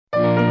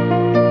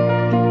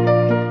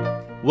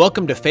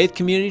Welcome to Faith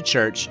Community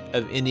Church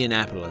of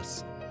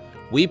Indianapolis.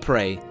 We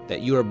pray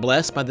that you are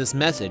blessed by this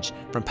message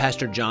from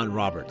Pastor John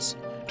Roberts.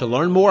 To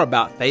learn more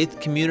about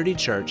Faith Community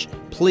Church,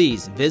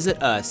 please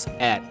visit us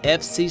at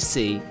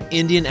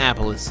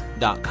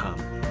fccindianapolis.com.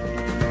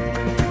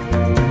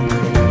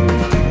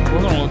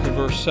 We're going to look at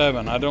verse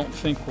 7. I don't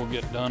think we'll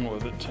get done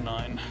with it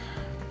tonight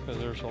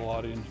because there's a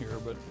lot in here,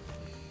 but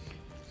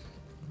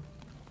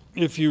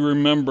if you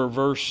remember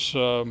verse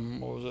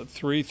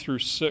 3 through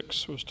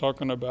 6 was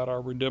talking about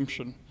our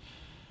redemption,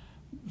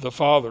 the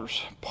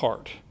Father's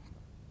part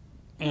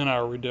in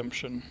our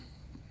redemption.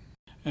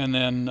 And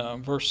then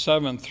verse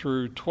 7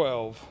 through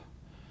 12.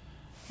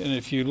 And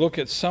if you look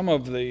at some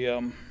of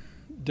the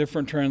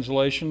different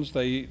translations,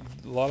 a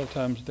lot of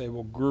times they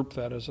will group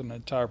that as an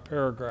entire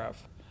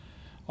paragraph,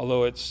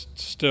 although it's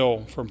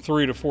still from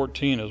 3 to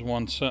 14 is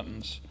one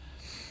sentence.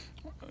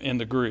 In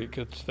the Greek,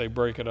 they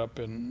break it up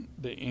in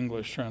the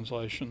English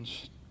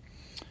translations.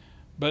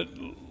 But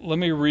let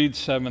me read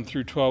 7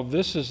 through 12.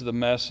 This is the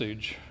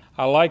Message.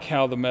 I like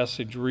how the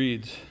Message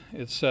reads.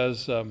 It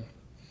says,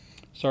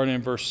 starting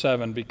in verse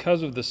 7,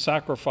 because of the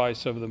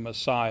sacrifice of the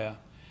Messiah,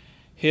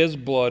 his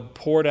blood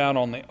poured out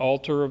on the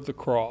altar of the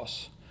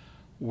cross,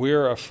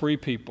 we're a free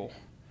people,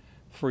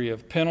 free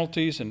of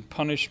penalties and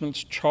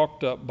punishments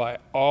chalked up by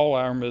all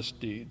our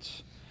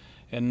misdeeds,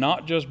 and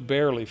not just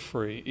barely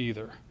free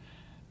either.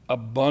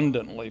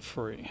 Abundantly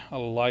free. I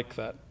like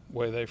that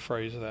way they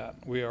phrase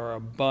that. We are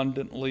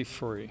abundantly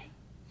free.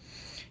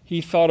 He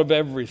thought of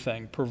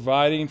everything,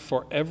 providing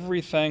for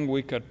everything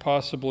we could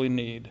possibly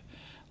need,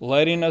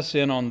 letting us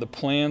in on the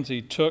plans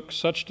he took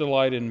such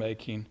delight in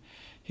making.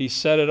 He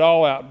set it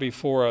all out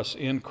before us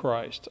in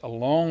Christ, a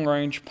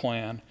long-range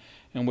plan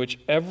in which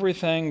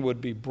everything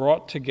would be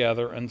brought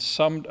together and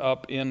summed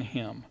up in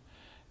him.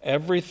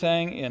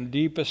 Everything in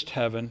deepest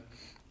heaven,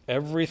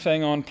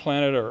 everything on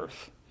planet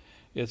Earth.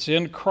 It's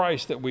in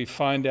Christ that we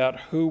find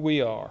out who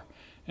we are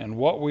and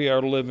what we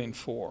are living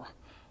for.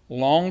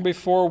 Long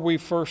before we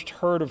first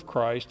heard of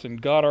Christ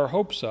and got our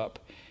hopes up,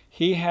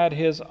 he had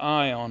his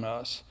eye on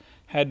us,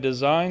 had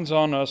designs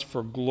on us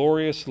for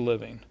glorious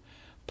living,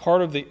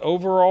 part of the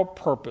overall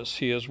purpose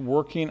he is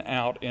working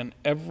out in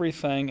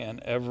everything and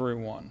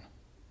everyone.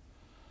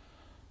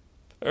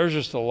 There's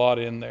just a lot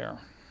in there.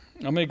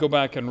 Let me go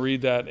back and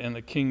read that in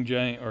the King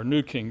James or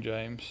New King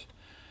James,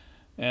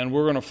 and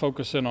we're going to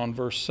focus in on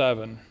verse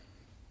 7.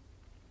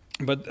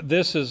 But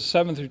this is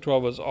 7 through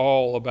 12 is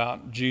all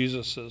about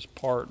Jesus'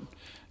 part,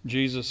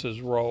 Jesus'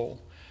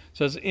 role. It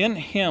says, in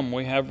him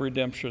we have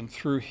redemption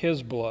through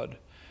his blood,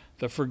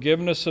 the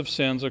forgiveness of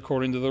sins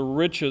according to the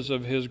riches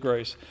of his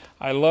grace.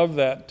 I love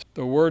that.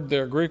 The word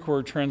there, Greek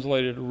word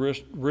translated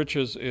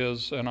riches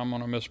is, and I'm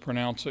going to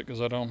mispronounce it because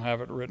I don't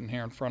have it written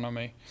here in front of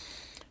me.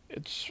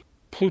 It's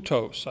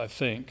Plutos, I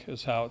think,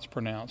 is how it's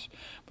pronounced.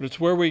 But it's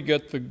where we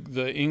get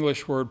the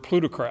English word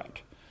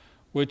plutocrat,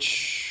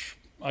 which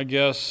I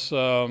guess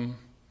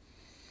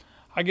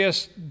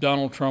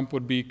Donald Trump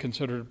would be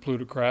considered a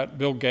plutocrat.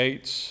 Bill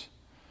Gates,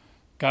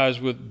 guys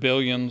with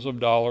billions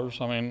of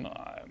dollars. I mean,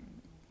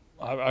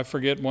 I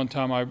forget one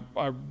time I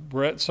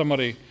read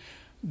somebody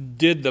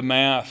did the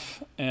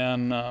math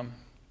and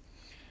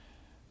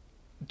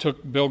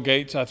took Bill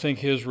Gates, I think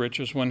his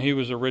riches, when he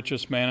was the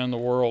richest man in the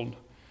world,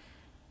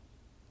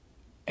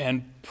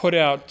 and put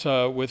out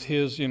with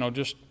his,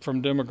 just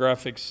from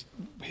demographics,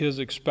 his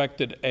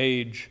expected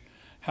age,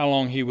 how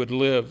long he would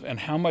live and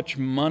how much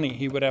money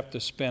he would have to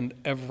spend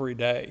every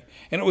day.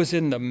 And it was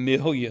in the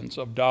millions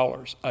of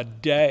dollars a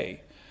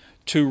day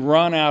to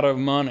run out of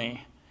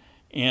money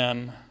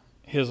in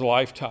his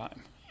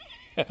lifetime.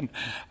 And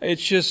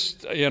it's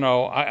just,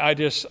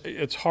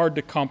 it's hard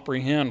to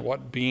comprehend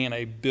what being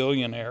a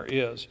billionaire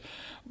is.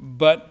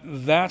 But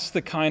that's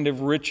the kind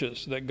of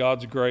riches that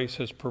God's grace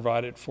has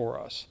provided for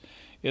us.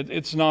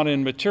 It's not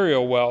in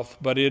material wealth,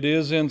 but it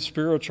is in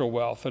spiritual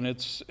wealth, and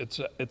it's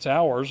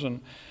ours, and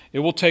it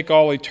will take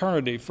all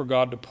eternity for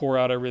God to pour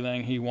out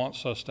everything he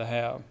wants us to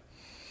have,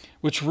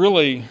 which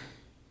really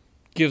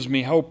gives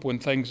me hope when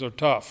things are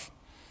tough,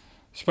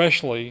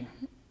 especially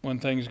when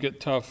things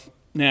get tough,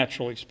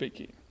 naturally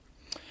speaking.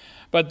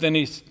 But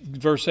then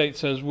verse 8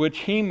 says, which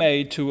he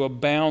made to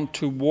abound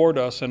toward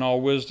us in all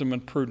wisdom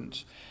and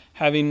prudence,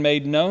 having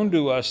made known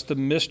to us the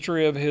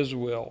mystery of his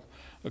will,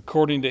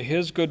 according to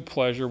his good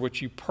pleasure, which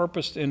he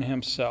purposed in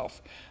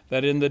himself,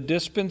 that in the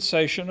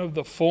dispensation of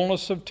the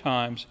fullness of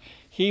times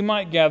he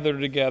might gather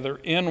together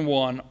in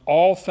one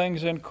all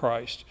things in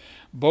Christ,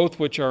 both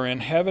which are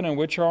in heaven and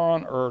which are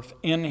on earth,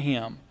 in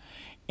him.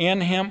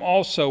 In him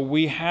also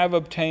we have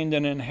obtained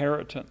an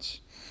inheritance,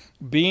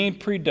 being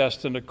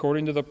predestined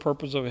according to the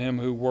purpose of him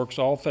who works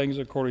all things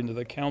according to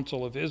the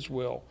counsel of his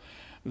will,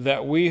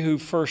 that we who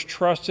first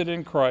trusted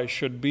in Christ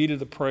should be to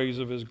the praise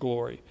of his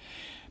glory.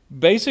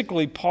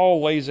 Basically,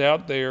 Paul lays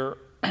out there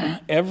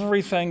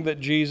everything that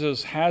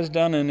Jesus has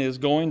done and is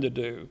going to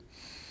do.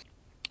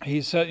 He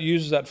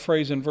uses that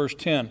phrase in verse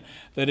 10,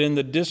 that in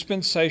the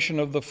dispensation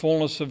of the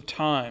fullness of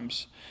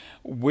times,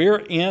 we're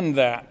in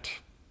that,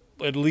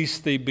 at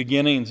least the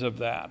beginnings of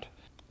that.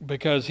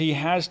 because he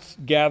has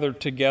gathered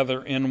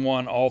together in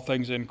one all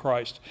things in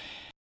Christ.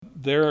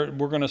 There,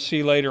 we're going to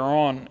see later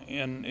on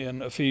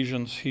in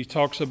Ephesians, he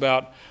talks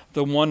about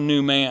the one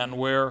new man,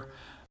 where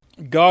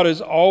God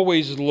has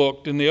always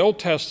looked. In the Old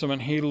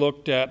Testament, he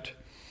looked at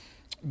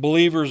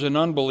believers and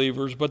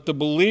unbelievers, but the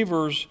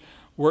believers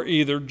were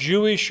either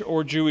Jewish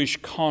or Jewish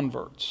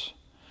converts.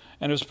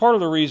 And it's part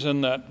of the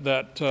reason that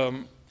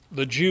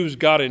the Jews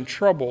got in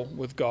trouble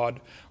with God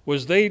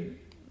was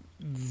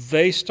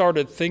they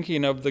started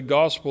thinking of the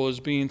gospel as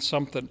being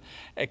something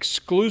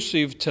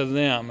exclusive to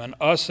them, an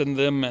us and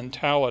them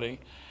mentality.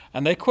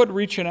 And they quit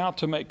reaching out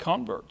to make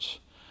converts.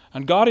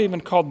 And God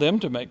even called them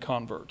to make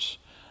converts.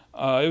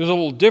 It was a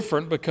little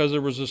different because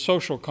there was a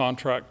social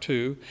contract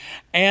too.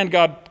 And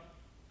God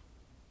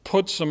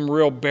put some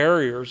real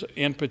barriers,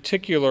 in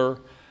particular,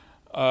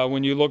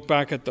 when you look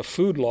back at the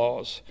food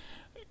laws.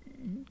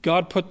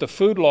 God put the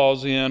food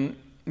laws in,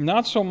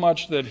 not so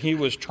much that he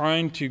was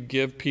trying to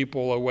give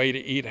people a way to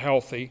eat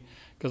healthy,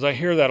 because I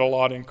hear that a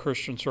lot in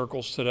Christian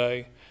circles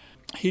today.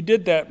 He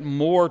did that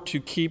more to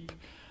keep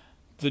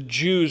the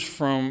Jews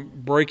from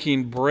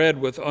breaking bread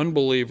with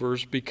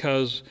unbelievers,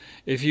 because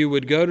if you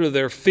would go to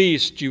their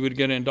feast, you would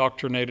get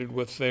indoctrinated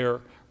with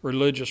their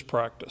religious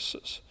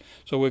practices.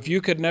 So if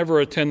you could never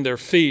attend their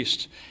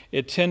feast,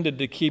 it tended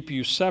to keep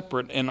you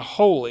separate and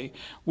holy,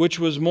 which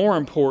was more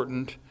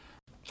important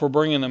for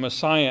bringing the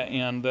Messiah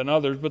in than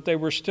others, but they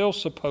were still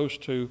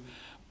supposed to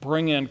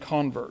bring in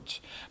converts.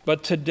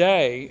 But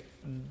today,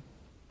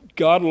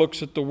 God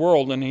looks at the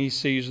world and he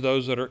sees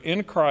those that are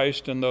in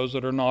Christ and those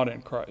that are not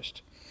in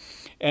Christ.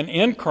 And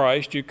in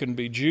Christ, you can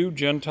be Jew,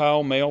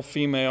 Gentile, male,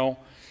 female,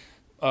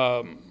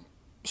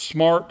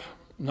 smart,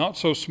 not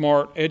so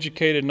smart,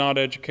 educated, not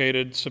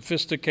educated,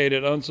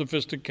 sophisticated,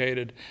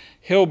 unsophisticated,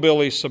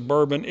 hillbilly,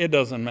 suburban, it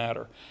doesn't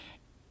matter.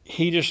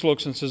 He just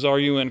looks and says, are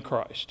you in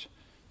Christ?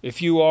 If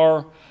you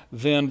are,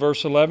 then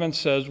verse 11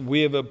 says,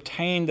 we have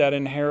obtained that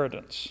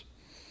inheritance.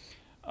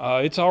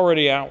 It's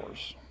already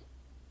ours,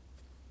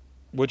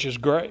 which is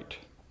great.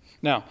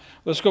 Now,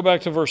 let's go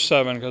back to verse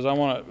 7, because I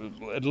want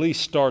to at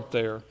least start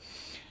there.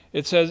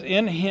 It says,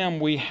 in him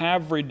we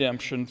have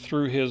redemption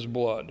through his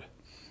blood,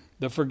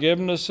 the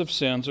forgiveness of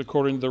sins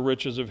according to the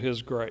riches of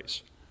his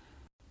grace.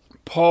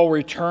 Paul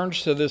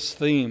returns to this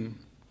theme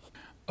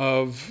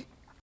of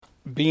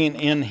being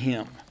in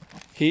him.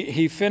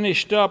 He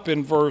finished up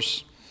in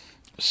verse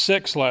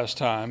 6 last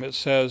time. It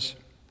says,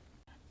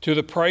 to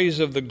the praise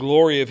of the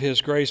glory of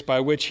his grace by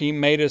which he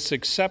made us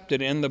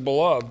accepted in the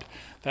beloved.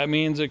 That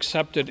means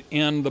accepted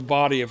in the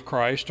body of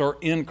Christ or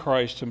in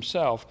Christ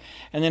himself.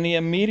 And then he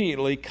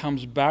immediately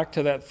comes back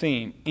to that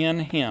theme, in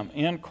him,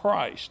 in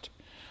Christ.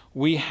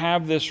 We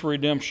have this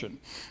redemption.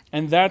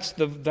 And that's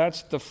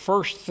the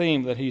first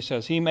theme that he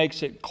says. He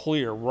makes it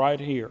clear right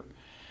here.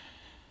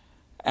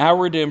 Our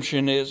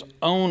redemption is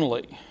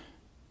only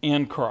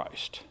in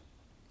Christ.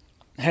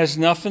 Has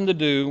nothing to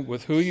do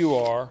with who you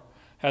are,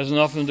 has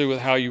nothing to do with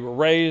how you were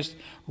raised,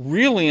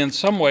 really in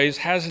some ways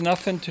has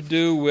nothing to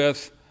do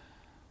with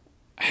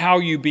how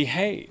you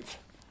behave.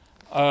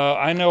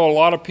 I know a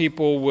lot of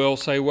people will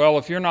say, well,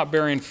 if you're not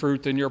bearing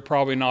fruit, then you're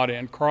probably not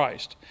in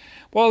Christ.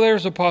 Well,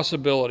 there's a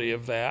possibility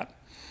of that.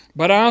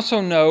 But I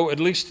also know, at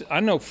least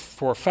I know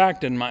for a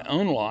fact in my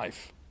own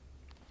life,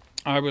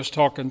 I was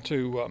talking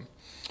to,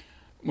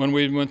 when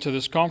we went to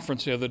this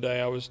conference the other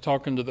day, I was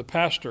talking to the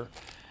pastor,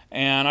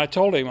 and I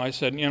told him, I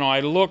said, I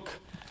look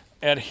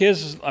at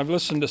I've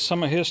listened to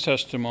some of his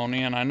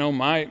testimony, and I know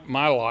my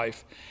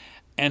life,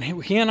 and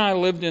he and I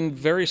lived in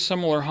very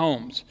similar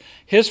homes.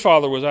 His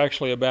father was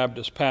actually a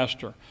Baptist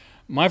pastor.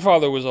 My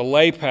father was a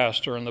lay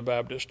pastor in the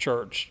Baptist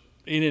church.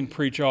 He didn't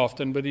preach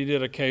often, but he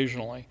did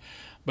occasionally.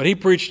 But he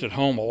preached at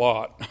home a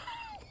lot.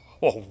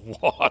 A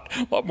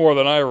lot more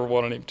than I ever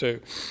wanted him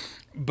to.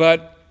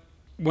 But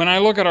when I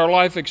look at our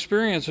life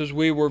experiences,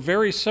 we were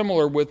very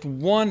similar with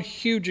one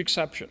huge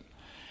exception.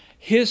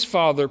 His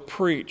father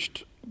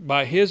preached,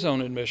 by his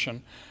own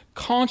admission,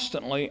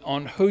 constantly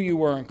on who you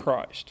were in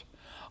Christ.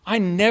 I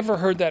never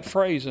heard that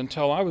phrase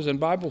until I was in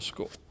Bible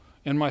school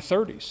in my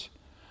 30s.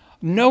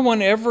 No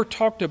one ever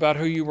talked about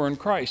who you were in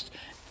Christ.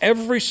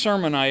 Every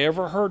sermon I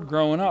ever heard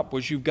growing up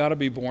was, you've got to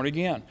be born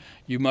again.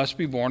 You must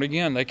be born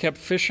again. They kept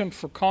fishing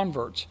for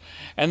converts.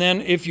 And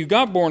then if you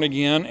got born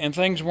again and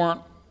things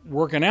weren't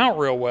working out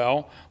real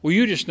well,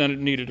 you just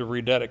needed to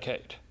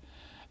rededicate.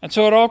 And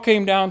so it all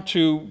came down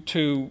to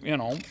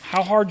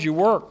how hard you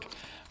worked.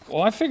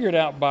 Well, I figured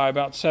out by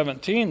about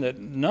 17 that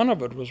none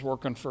of it was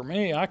working for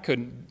me. I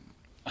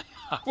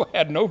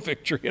had no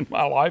victory in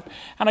my life,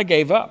 and I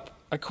gave up.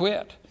 I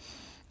quit.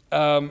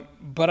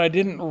 But I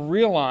didn't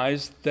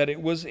realize that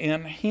it was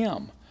in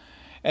him.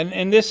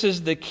 And this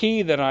is the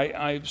key that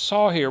I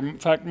saw here. In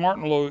fact,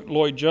 Martin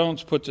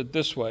Lloyd-Jones puts it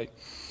this way.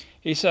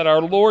 He said,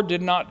 our Lord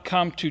did not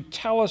come to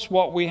tell us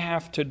what we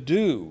have to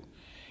do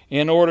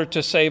in order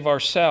to save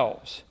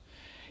ourselves.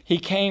 He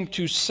came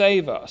to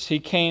save us. He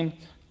came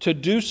to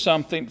do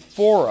something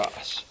for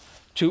us,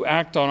 to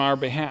act on our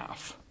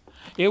behalf.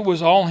 It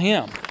was all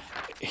him.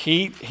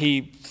 He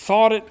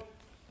thought it.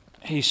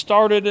 He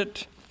started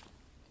it.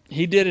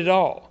 He did it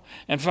all.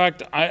 In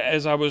fact,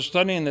 as I was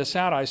studying this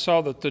out, I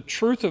saw that the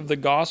truth of the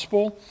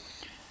gospel,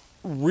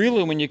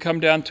 really, when you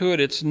come down to it,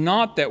 it's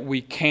not that we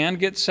can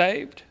get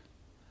saved.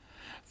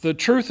 The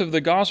truth of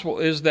the gospel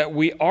is that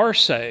we are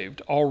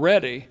saved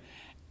already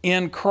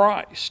in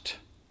Christ.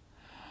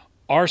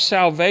 Our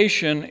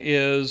salvation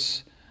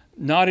is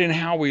not in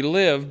how we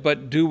live,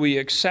 but do we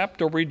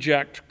accept or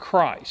reject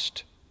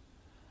Christ?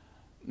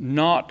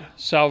 Not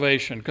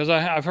salvation. Because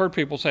I've heard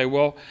people say,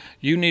 well,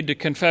 you need to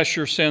confess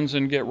your sins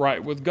and get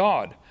right with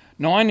God.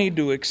 No, I need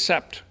to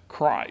accept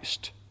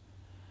Christ.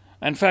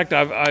 In fact,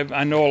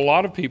 I know a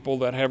lot of people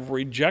that have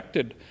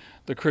rejected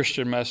the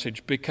Christian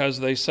message because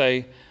they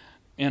say,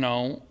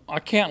 I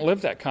can't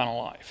live that kind of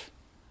life.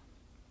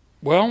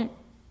 Well,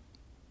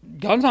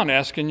 God's not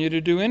asking you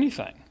to do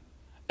anything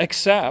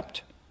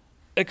except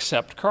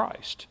accept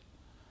Christ.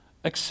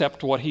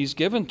 Accept what He's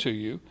given to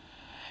you.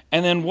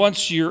 And then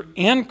once you're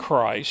in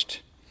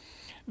Christ,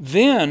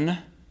 then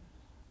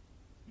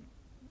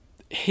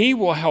He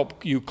will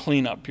help you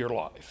clean up your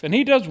life. And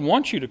He does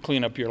want you to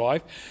clean up your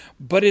life,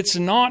 but it's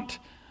not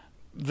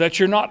that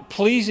you're not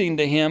pleasing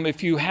to Him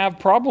if you have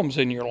problems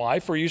in your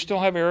life or you still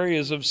have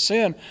areas of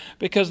sin,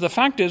 because the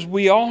fact is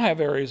we all have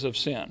areas of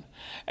sin.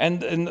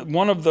 And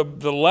one of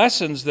the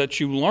lessons that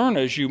you learn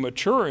as you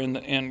mature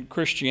in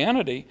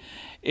Christianity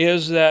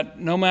is that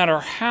no matter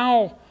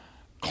how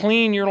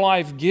clean your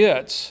life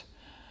gets,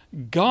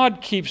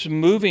 God keeps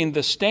moving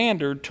the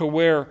standard to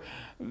where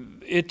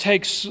it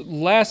takes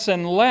less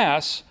and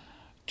less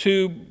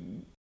to,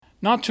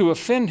 not to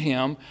offend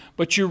Him,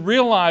 but you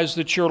realize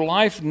that your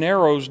life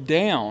narrows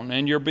down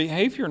and your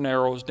behavior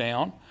narrows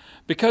down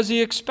because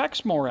He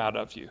expects more out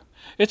of you.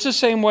 It's the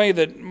same way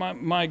that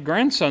my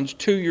grandson's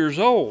 2 years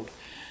old.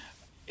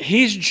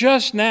 He's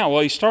just now,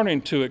 he's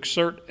starting to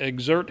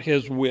exert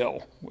his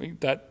will,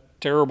 that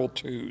terrible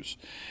twos.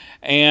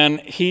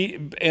 And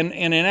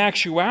in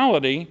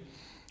actuality,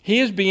 he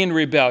is being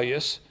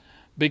rebellious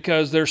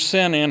because there's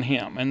sin in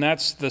him, and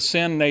that's the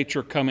sin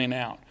nature coming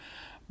out.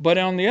 But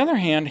on the other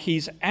hand,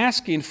 he's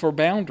asking for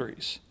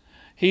boundaries.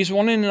 He's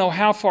wanting to know,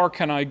 how far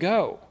can I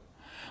go?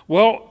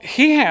 Well,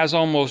 he has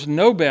almost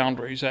no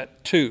boundaries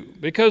at 2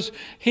 because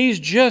he's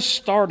just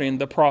starting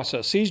the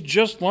process. He's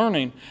just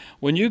learning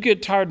when you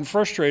get tired and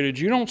frustrated,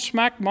 you don't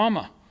smack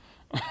mama.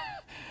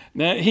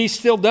 Now, he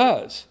still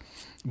does.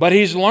 But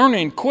he's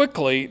learning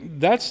quickly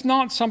that's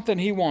not something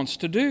he wants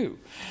to do.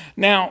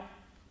 Now,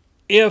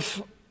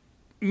 if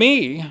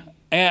me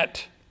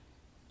at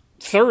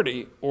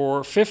 30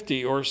 or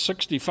 50 or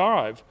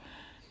 65,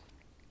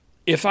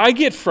 if I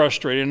get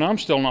frustrated, and I'm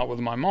still not with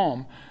my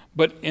mom,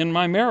 but in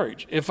my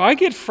marriage, if I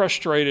get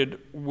frustrated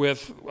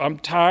with, I'm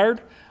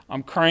tired,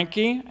 I'm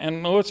cranky,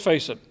 and let's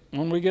face it,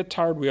 when we get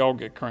tired, we all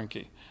get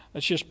cranky.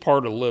 That's just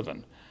part of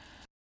living.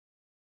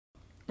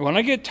 When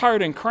I get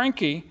tired and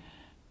cranky,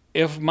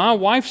 if my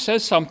wife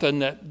says something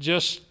that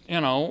just,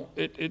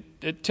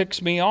 it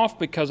ticks me off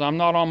because I'm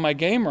not on my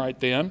game right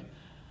then,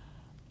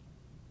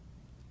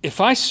 if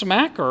I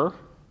smack her,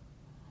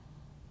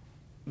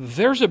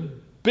 there's a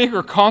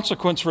bigger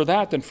consequence for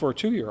that than for a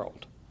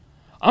 2-year-old.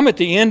 I'm at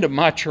the end of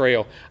my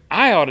trail.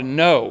 I ought to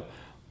know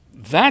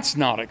that's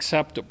not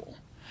acceptable.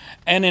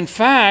 And in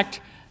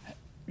fact,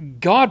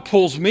 God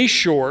pulls me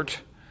short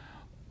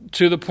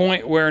to the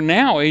point where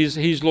now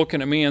he's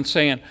looking at me and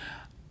saying,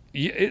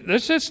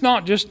 it's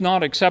not just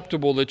not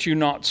acceptable that you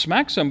not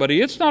smack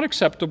somebody. It's not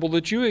acceptable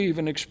that you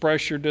even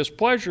express your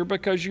displeasure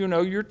because you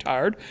know you're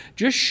tired.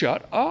 Just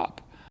shut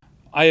up.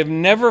 I have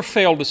never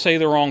failed to say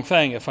the wrong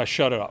thing if I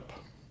shut up.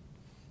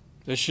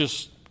 It's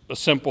just a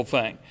simple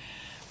thing.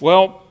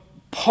 Well,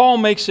 Paul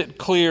makes it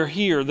clear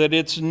here that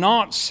it's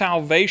not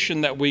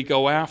salvation that we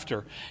go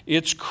after.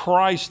 It's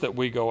Christ that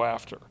we go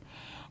after.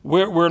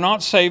 We're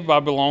not saved by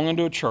belonging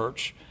to a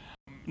church.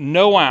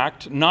 No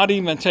act, not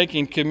even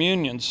taking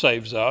communion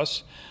saves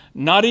us,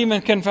 not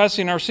even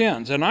confessing our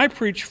sins. And I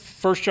preach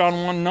 1 John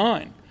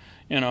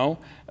 1:9.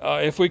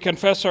 If we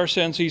confess our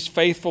sins, He's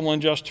faithful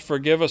and just to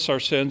forgive us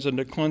our sins and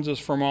to cleanse us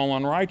from all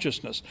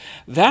unrighteousness.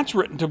 That's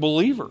written to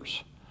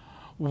believers.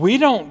 We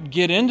don't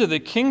get into the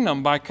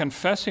kingdom by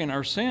confessing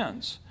our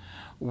sins.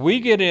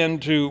 We get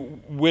into,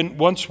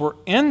 once we're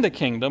in the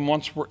kingdom,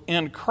 once we're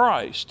in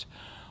Christ,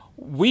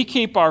 we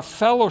keep our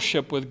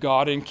fellowship with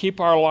God and keep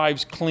our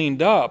lives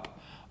cleaned up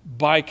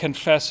by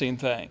confessing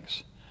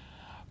things.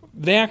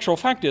 The actual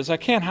fact is, I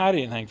can't hide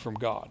anything from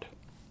God.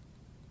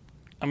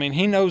 I mean,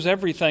 He knows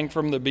everything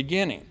from the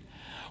beginning.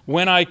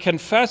 When I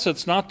confess,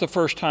 it's not the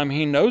first time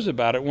He knows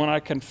about it. When I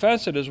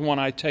confess it is when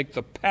I take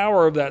the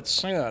power of that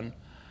sin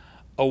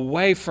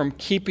away from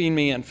keeping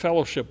me in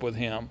fellowship with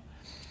Him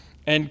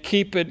and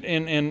keep it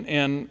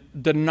and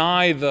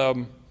deny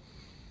the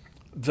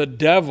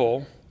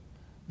devil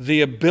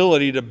the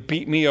ability to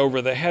beat me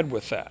over the head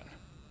with that.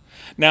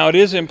 Now, it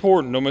is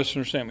important, don't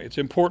misunderstand me, it's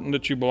important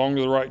that you belong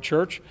to the right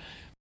church.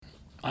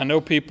 I know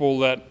people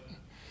that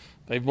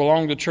they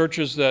belong to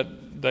churches that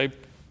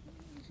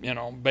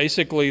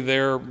basically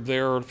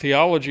their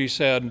theology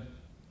said,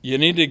 you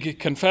need to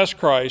confess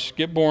Christ,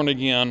 get born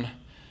again.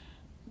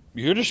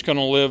 You're just going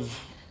to live,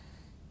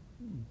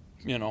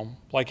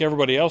 like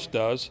everybody else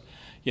does.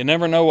 You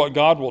never know what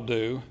God will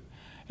do.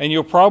 And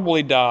you'll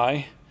probably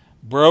die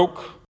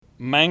broke,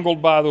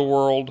 mangled by the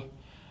world,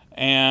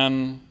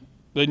 and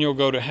then you'll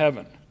go to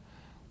heaven.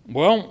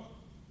 Well,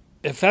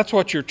 if that's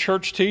what your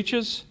church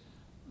teaches,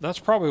 that's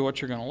probably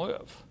what you're going to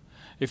live.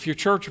 If your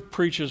church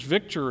preaches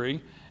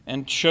victory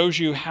and shows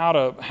you how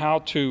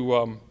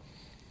to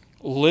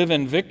live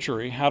in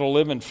victory, how to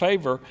live in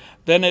favor,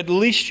 then at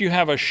least you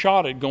have a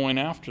shot at going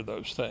after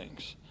those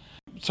things.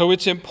 So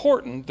it's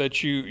important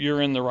that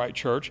you're in the right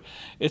church.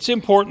 It's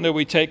important that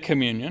we take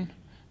communion.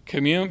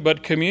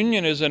 But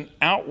communion is an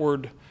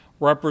outward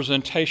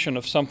representation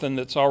of something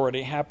that's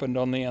already happened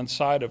on the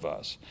inside of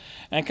us.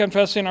 And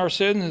confessing our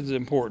sins is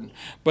important.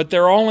 But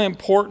they're all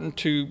important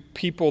to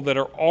people that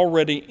are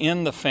already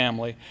in the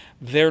family.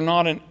 They're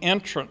not an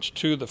entrance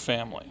to the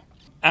family.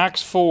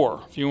 Acts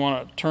 4, if you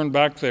want to turn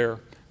back there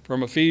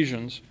from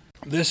Ephesians,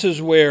 this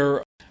is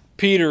where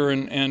Peter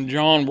and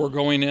John were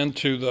going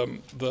into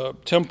the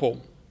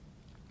temple.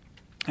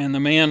 And the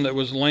man that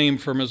was lame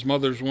from his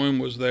mother's womb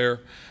was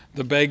there,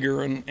 the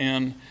beggar,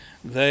 and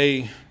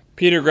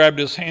Peter grabbed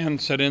his hand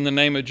and said, "In the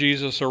name of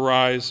Jesus,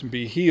 arise and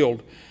be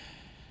healed."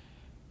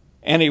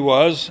 And he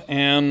was,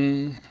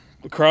 and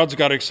the crowds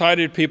got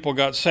excited, people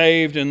got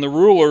saved, and the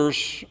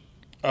rulers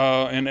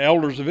and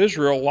elders of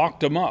Israel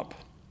locked him up.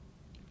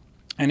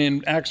 And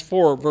in Acts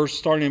 4,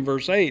 starting in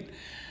verse 8,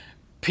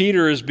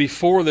 Peter is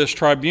before this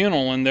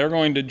tribunal, and they're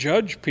going to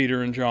judge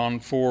Peter and John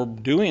for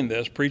doing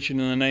this, preaching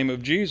in the name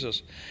of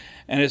Jesus.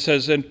 And it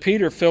says, "And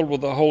Peter, filled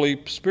with the Holy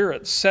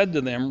Spirit, said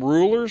to them,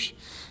 'Rulers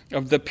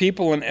of the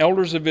people and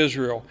elders of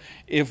Israel,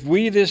 if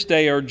we this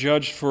day are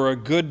judged for a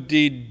good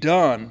deed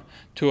done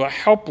to a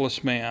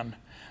helpless man,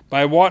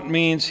 by what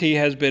means he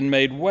has been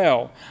made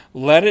well,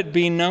 let it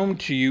be known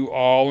to you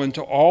all and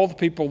to all the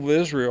people of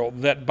Israel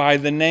that by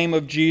the name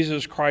of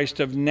Jesus Christ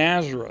of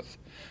Nazareth,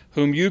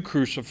 whom you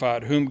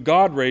crucified, whom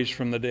God raised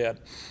from the dead,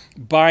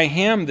 by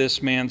him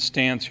this man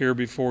stands here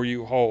before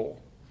you whole.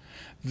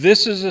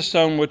 This is the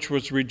stone which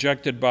was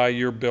rejected by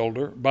you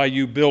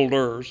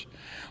builders,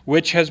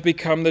 which has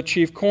become the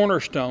chief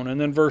cornerstone."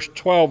 And then verse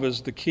 12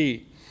 is the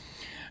key.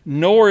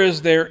 "Nor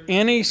is there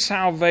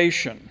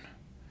salvation,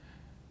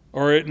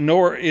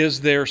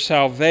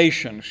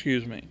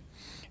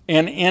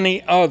 in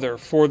any other,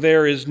 for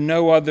there is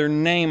no other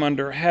name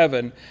under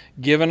heaven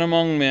given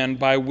among men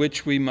by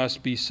which we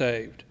must be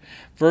saved."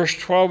 Verse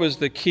 12 is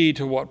the key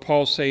to what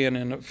Paul's saying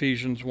in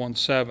Ephesians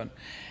 1:7.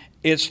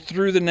 It's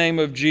through the name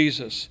of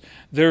Jesus.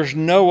 There's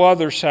no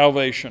other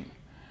salvation.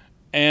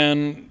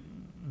 And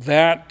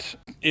that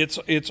it's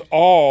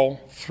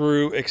all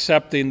through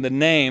accepting the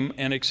name,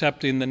 and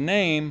accepting the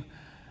name,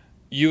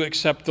 you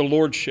accept the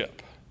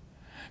lordship.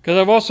 Because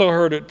I've also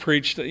heard it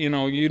preached that,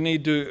 you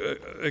need to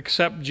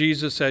accept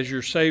Jesus as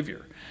your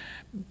Savior.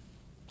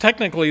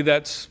 Technically,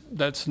 that's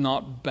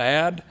not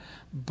bad,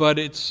 but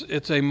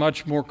it's a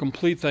much more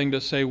complete thing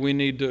to say we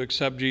need to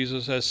accept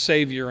Jesus as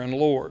Savior and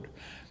Lord.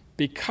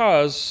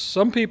 Because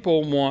some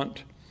people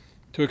want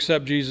to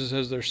accept Jesus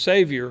as their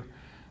Savior,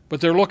 but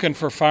they're looking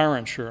for fire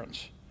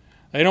insurance.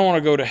 They don't want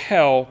to go to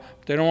hell,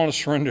 but they don't want to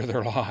surrender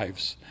their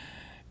lives.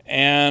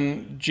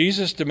 And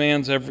Jesus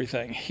demands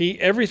everything.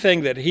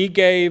 Everything that he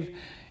gave,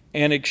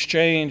 in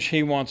exchange,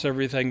 he wants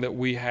everything that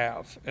we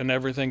have and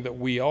everything that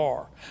we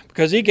are.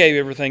 Because he gave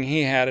everything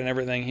he had and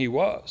everything he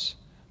was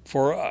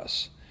for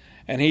us.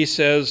 And he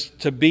says,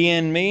 to be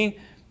in me,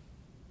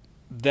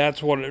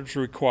 that's what is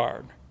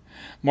required.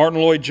 Martin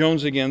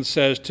Lloyd-Jones again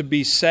says, to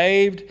be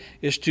saved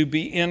is to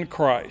be in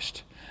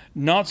Christ,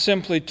 not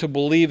simply to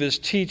believe his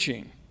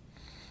teaching,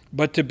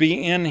 but to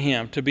be in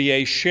him, to be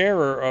a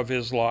sharer of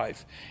his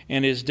life,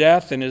 in his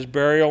death, in his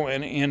burial,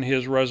 and in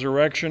his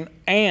resurrection,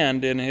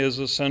 and in his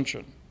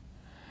ascension.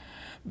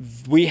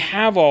 We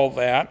have all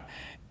that,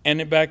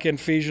 and back in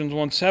Ephesians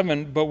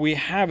 1:7, but we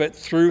have it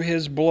through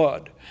his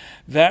blood.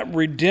 That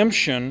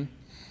redemption,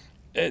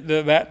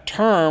 that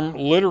term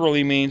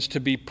literally means to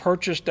be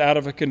purchased out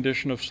of a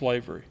condition of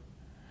slavery.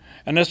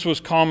 And this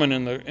was common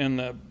in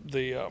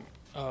the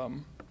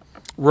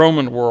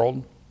Roman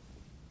world.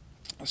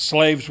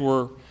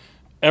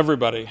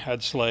 Everybody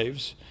had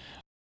slaves.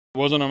 It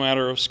wasn't a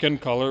matter of skin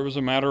color, it was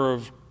a matter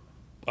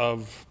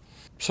of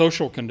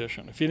social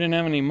condition. If you didn't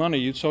have any money,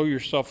 you'd sell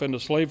yourself into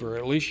slavery.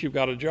 At least you've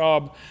got a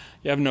job,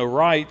 you have no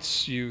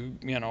rights,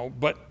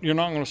 but you're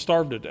not going to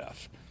starve to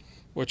death.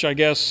 Which I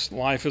guess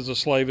life as a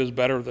slave is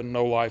better than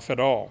no life at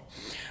all.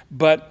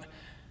 But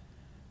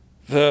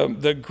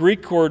the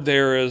Greek word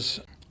there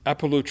is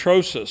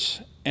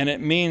apolutrosis, and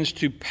it means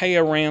to pay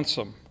a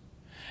ransom.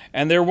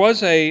 And there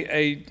was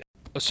a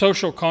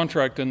social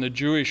contract in the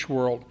Jewish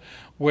world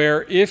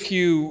where if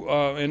you,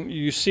 and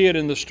you see it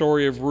in the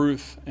story of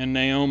Ruth and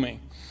Naomi.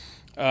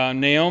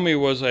 Naomi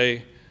was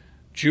a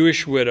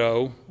Jewish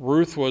widow.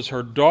 Ruth was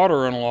her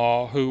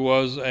daughter-in-law who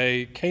was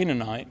a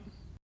Canaanite.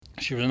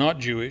 She was not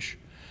Jewish.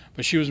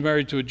 But she was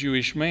married to a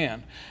Jewish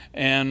man,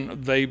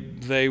 and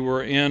they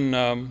were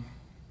in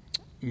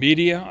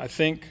Media, I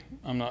think.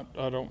 I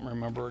don't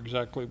remember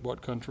exactly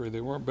what country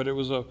they were, but it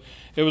was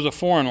a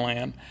foreign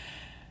land.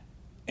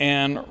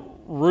 And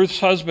Ruth's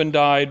husband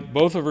died,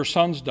 both of her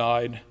sons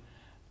died,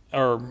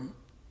 or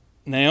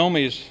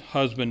Naomi's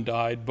husband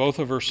died, both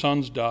of her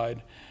sons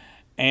died,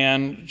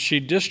 and she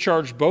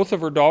discharged both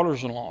of her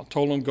daughters-in-law,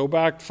 told them, go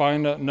back,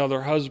 find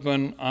another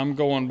husband, I'm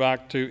going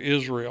back to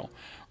Israel.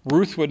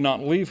 Ruth would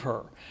not leave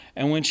her.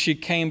 And when she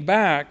came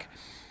back,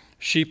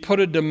 she put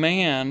a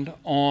demand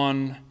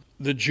on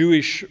the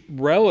Jewish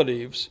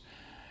relatives,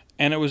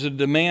 and it was a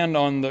demand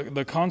on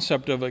the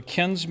concept of a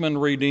kinsman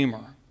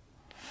redeemer.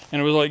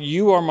 And it was like,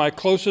 you are my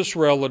closest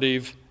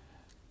relative,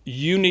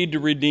 you need to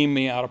redeem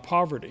me out of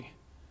poverty.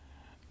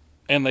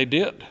 And they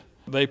did.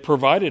 They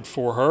provided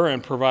for her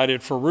and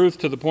provided for Ruth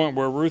to the point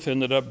where Ruth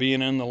ended up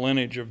being in the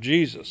lineage of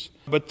Jesus.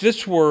 But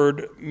this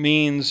word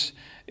means,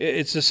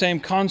 it's the same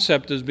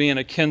concept as being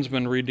a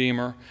kinsman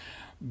redeemer,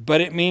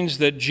 but it means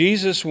that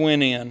Jesus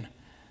went in,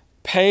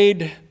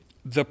 paid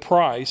the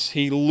price,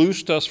 he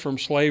loosed us from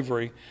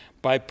slavery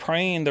by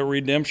paying the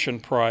redemption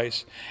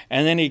price,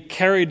 and then he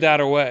carried that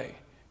away.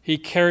 He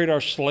carried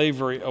our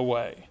slavery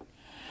away.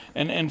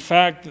 And in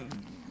fact,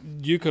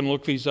 you can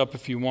look these up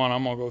if you want.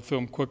 I'm going to go through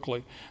them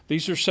quickly.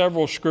 These are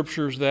several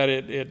scriptures that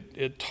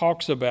it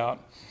talks about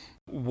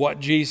what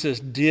Jesus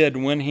did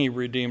when he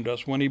redeemed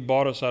us, when he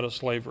bought us out of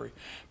slavery.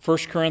 1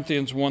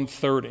 Corinthians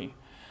 1:30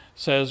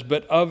 says,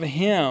 but of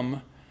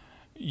him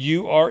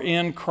you are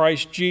in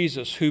Christ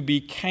Jesus, who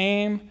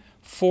became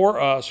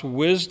for us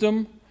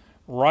wisdom,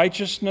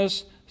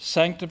 righteousness,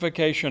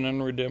 sanctification,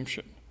 and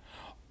redemption.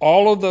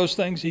 All of those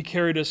things he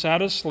carried us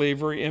out of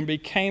slavery and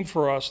became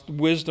for us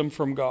wisdom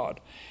from God.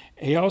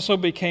 He also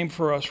became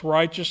for us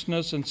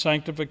righteousness and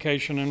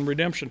sanctification and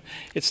redemption.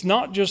 It's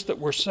not just that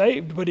we're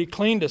saved, but he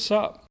cleaned us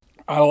up.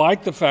 I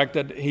like the fact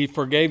that he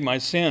forgave my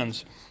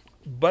sins,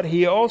 but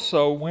he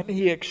also, when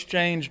he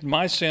exchanged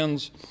my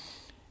sins,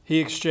 he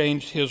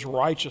exchanged his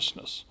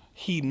righteousness.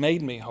 He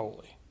made me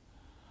holy.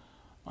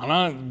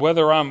 And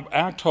whether I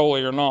act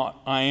holy or not,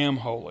 I am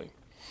holy.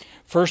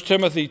 1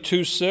 Timothy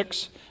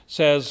 2:6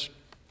 says,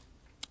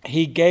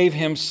 he gave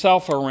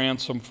himself a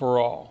ransom for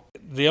all.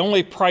 The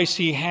only price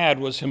he had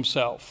was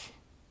himself.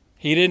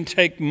 He didn't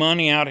take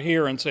money out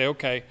here and say,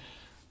 okay,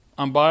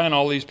 I'm buying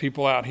all these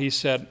people out. He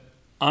said,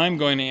 I'm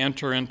going to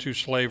enter into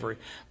slavery.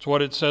 It's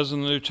what it says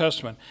in the New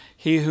Testament.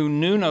 He who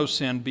knew no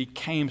sin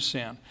became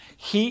sin.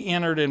 He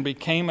entered and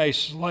became a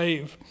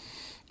slave.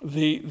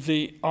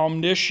 The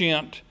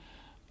omniscient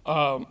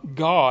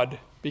God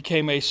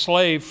became a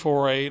slave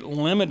for a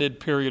limited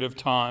period of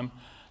time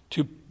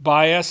to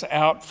buy us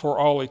out for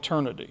all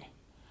eternity.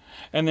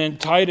 And then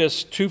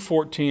Titus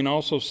 2:14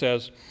 also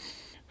says,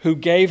 who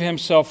gave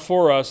himself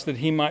for us that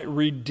he might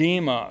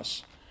redeem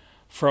us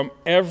from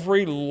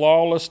every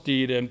lawless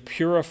deed and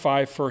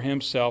purify for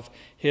himself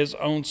his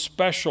own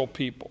special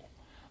people,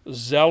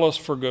 zealous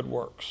for good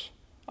works.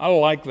 I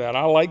like that.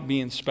 I like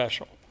being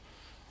special.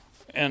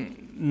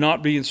 And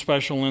not being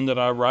special in that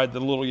I ride the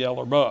little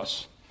yellow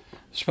bus.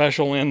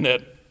 Special in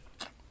that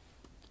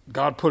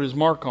God put his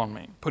mark on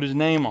me, put his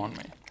name on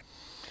me.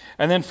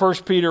 And then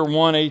 1 Peter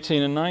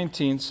 1:18 and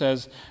 19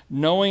 says,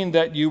 knowing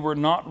that you were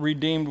not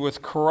redeemed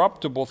with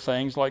corruptible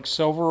things like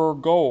silver or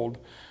gold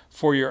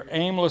for your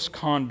aimless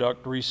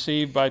conduct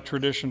received by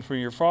tradition from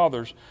your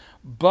fathers,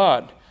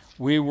 but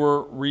we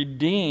were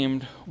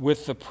redeemed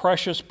with the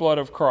precious blood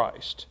of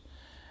Christ,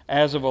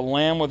 as of a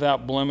lamb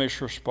without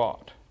blemish or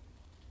spot.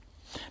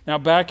 Now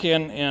back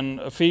in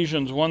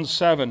Ephesians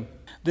 1:7,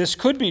 this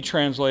could be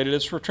translated,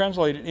 it's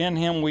translated, in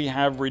him we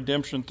have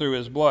redemption through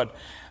his blood.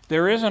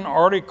 There is an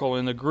article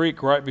in the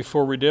Greek right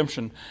before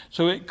redemption,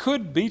 so it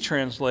could be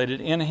translated,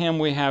 in him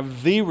we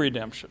have the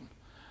redemption,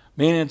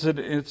 meaning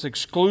it's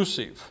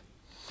exclusive.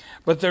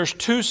 But there's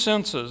two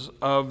senses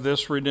of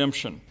this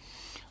redemption.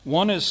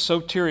 One is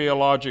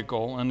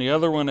soteriological, and the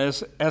other one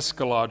is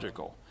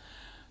eschatological.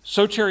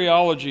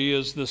 Soteriology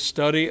is the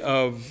study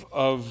of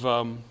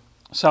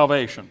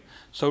salvation.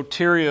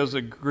 Soteria is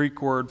a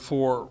Greek word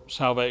for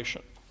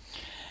salvation.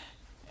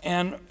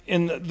 And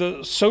in the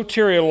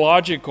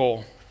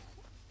soteriological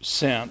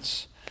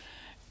sense,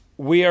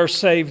 we are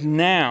saved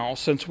now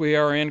since we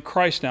are in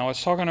Christ now.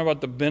 It's talking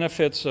about the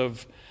benefits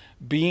of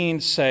being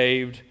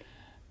saved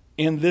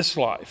in this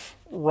life.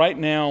 Right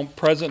now,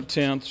 present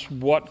tense,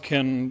 what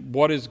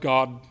is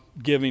God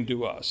giving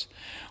to us?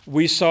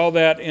 We saw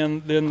that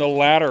in the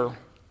latter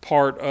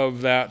part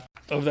of that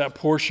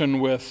portion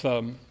with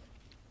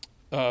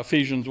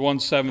Ephesians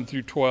 1:7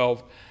 through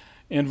 12.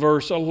 In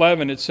verse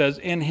 11, it says,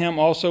 in him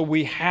also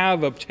we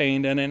have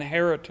obtained an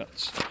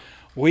inheritance.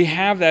 We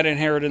have that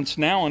inheritance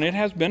now, and it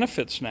has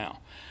benefits now.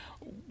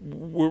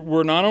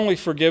 We're not only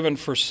forgiven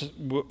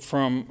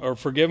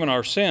forgiven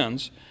our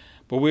sins,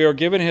 but we are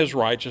given his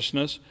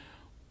righteousness.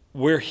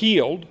 We're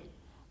healed.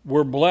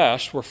 We're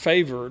blessed. We're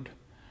favored.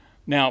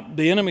 Now,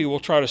 the enemy will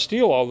try to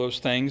steal all those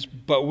things,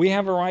 but we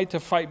have a right to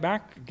fight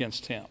back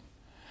against him.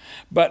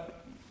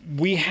 But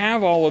we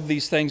have all of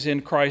these things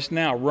in Christ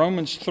now.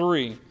 Romans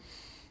 3,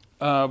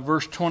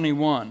 verse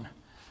 21,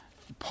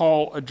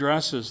 Paul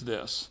addresses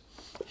this.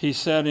 He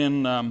said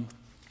in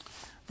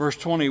verse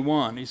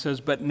 21, he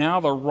says, but now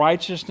the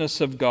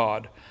righteousness of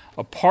God,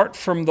 apart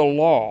from the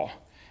law,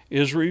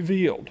 is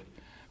revealed,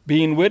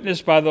 being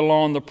witnessed by the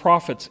law and the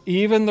prophets,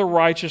 even the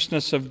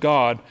righteousness of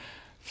God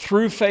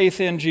through faith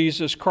in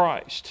Jesus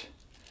Christ,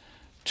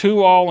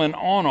 to all and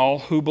on all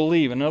who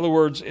believe. In other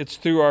words, it's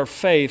through our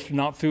faith,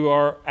 not through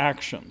our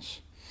actions.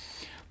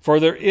 For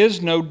there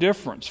is no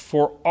difference,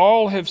 for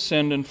all have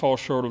sinned and fall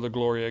short of the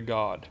glory of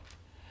God,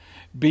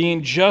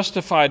 being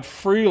justified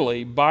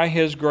freely by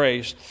his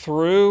grace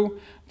through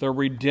the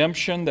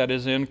redemption that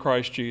is in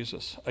Christ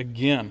Jesus.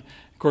 Again,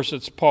 of course,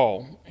 it's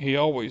Paul. He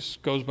always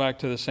goes back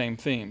to the same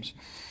themes.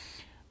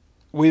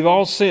 We've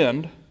all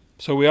sinned,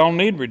 so we all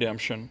need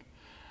redemption,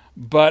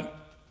 but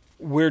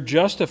we're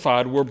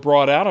justified, we're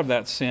brought out of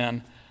that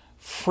sin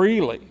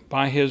freely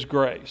by his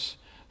grace,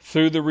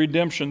 through the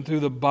redemption, through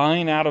the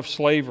buying out of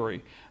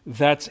slavery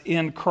that's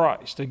in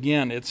Christ.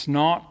 Again, it's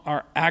not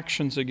our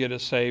actions that get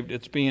us saved,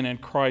 it's being in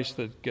Christ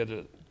that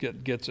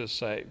gets us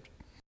saved.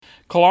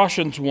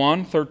 Colossians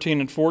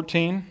 1:13 and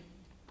 14.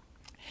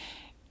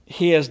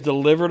 He has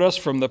delivered us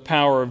from the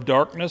power of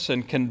darkness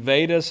and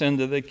conveyed us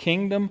into the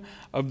kingdom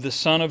of the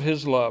Son of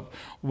his love.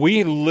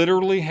 We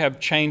literally have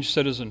changed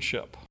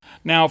citizenship.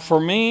 Now, for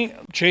me,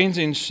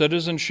 changing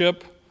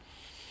citizenship,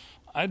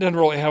 it doesn't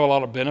really have a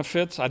lot of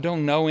benefits. I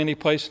don't know any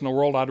place in the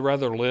world I'd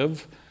rather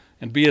live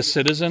and be a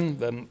citizen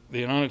than the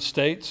United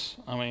States.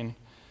 I mean,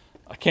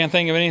 I can't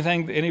think of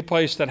any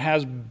place that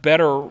has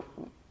better,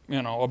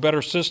 a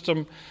better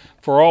system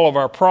for all of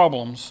our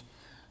problems.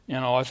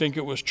 I think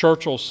it was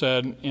Churchill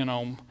said,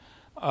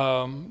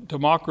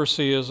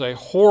 democracy is a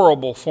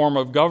horrible form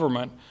of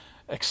government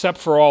except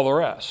for all the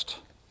rest.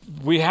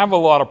 We have a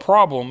lot of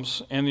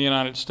problems in the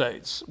United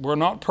States. We're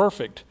not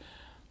perfect,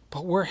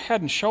 but we're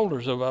head and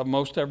shoulders above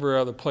most every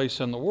other place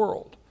in the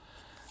world.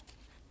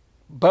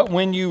 But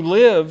when you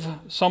live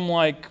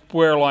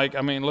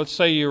let's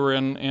say you were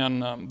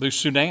in the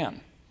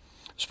Sudan,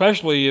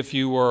 especially if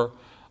you were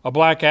a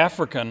black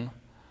African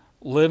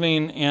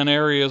living in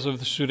areas of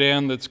the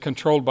Sudan that's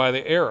controlled by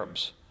the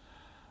Arabs.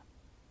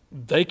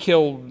 They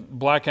kill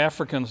black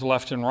Africans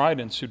left and right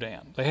in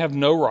Sudan. They have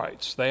no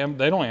rights. They don't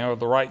even have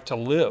the right to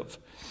live.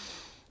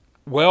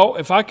 Well,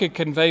 if I could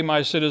convey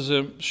my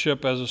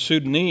citizenship as a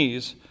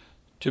Sudanese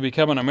to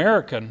become an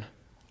American,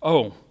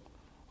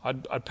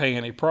 I'd pay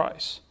any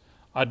price.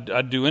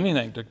 I'd do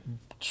anything to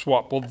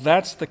swap. Well,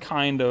 that's the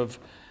kind of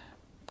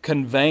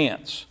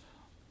conveyance.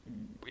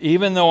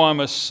 Even though I'm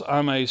a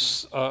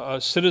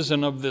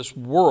citizen of this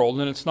world,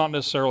 and it's not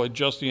necessarily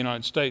just the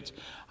United States,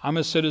 I'm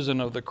a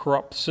citizen of the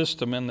corrupt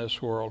system in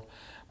this world.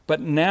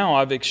 But now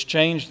I've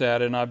exchanged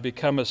that and I've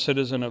become a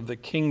citizen of the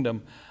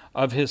kingdom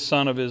of his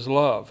Son of his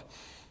love.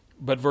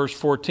 But verse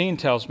 14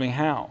 tells me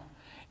how.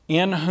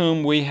 In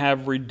whom we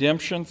have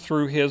redemption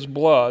through his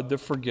blood, the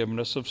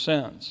forgiveness of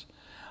sins.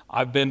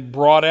 I've been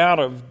brought out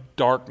of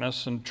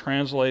darkness and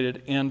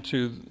translated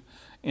into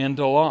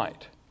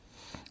light.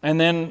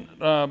 And then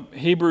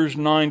Hebrews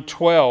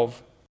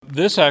 9:12.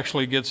 This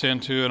actually gets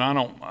into, and I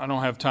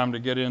don't have time to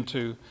get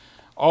into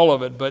all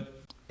of it,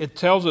 but it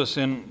tells us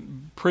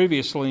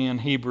previously in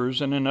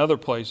Hebrews and in other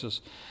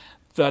places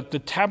that the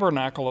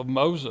tabernacle of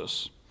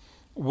Moses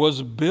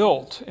was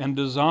built and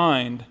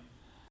designed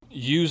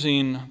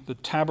using the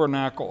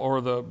tabernacle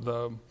or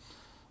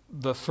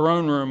the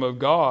throne room of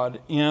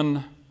God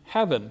in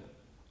heaven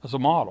as a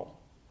model.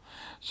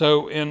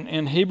 So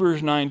in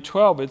Hebrews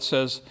 9:12 it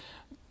says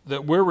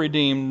that we're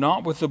redeemed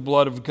not with the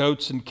blood of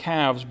goats and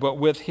calves, but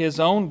with his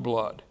own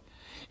blood.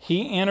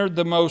 He entered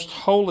the most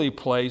holy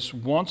place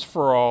once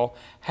for all,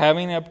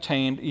 having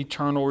obtained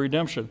eternal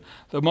redemption.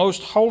 The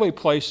most holy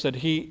place that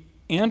he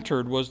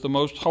entered was the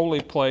most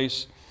holy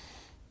place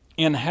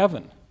in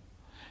heaven.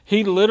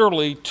 He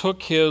literally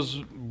took his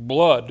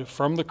blood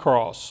from the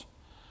cross,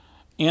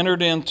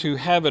 entered into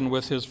heaven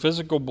with his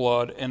physical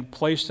blood, and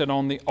placed it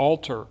on the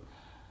altar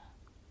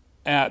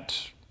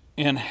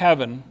in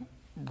heaven,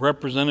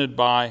 represented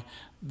by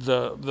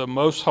the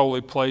most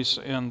holy place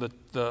in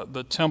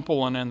the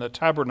temple and in the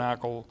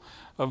tabernacle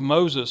of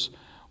Moses,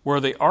 where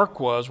the ark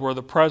was, where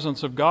the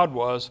presence of God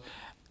was,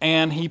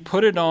 and he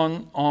put it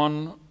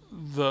on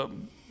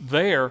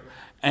there,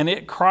 and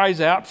it cries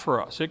out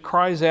for us. It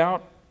cries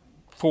out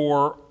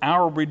for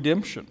our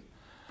redemption.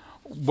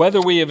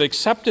 Whether we have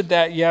accepted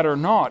that yet or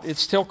not, it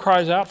still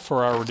cries out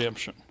for our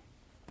redemption.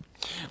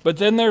 But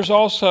then there's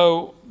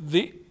also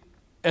the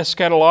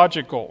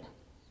eschatological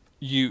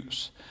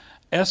use.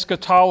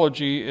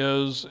 Eschatology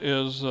is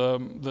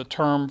the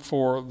term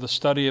for the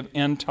study of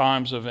end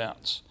times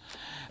events.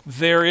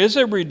 There is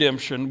a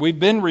redemption. We've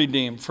been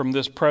redeemed from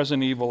this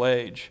present evil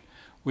age.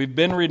 We've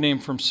been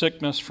redeemed from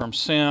sickness, from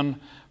sin,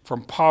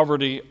 from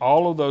poverty,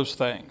 all of those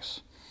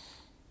things.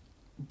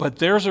 But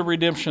there's a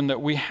redemption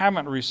that we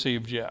haven't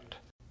received yet.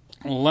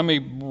 Let me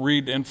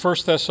read in 1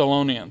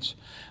 Thessalonians.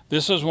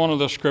 This is one of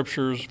the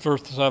scriptures, 1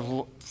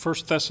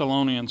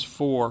 Thessalonians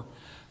 4,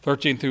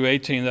 13 through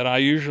 18, that I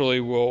usually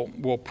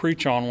will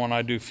preach on when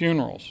I do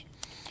funerals,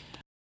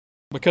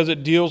 because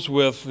it deals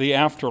with the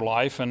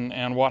afterlife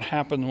and what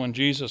happens when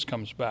Jesus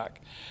comes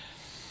back.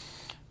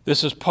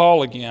 This is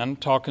Paul again,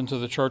 talking to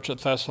the church at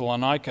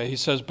Thessalonica. He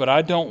says, "But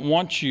I don't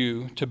want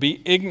you to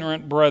be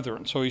ignorant,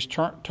 brethren." So he's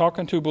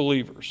talking to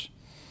believers.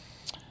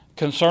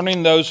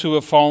 "Concerning those who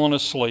have fallen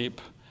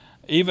asleep."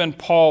 Even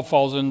Paul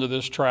falls into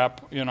this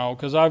trap,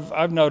 because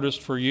I've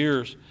noticed for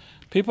years,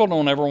 people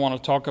don't ever want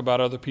to talk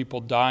about other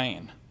people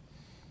dying.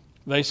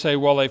 They say,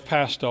 well, they've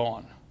passed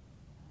on.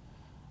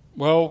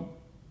 Well,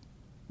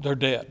 they're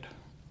dead.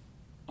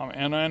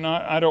 And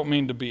I don't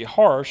mean to be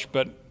harsh,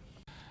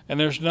 and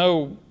there's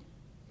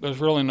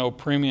really no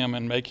premium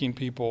in making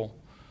people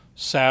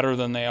sadder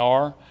than they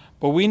are.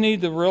 But we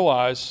need to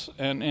realize,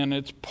 and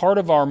it's part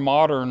of our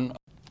modern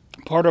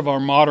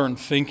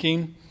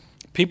thinking,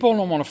 people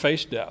don't want to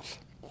face death.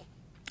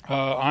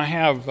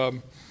 I've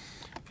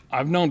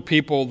known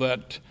people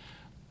that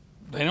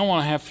they don't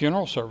want to have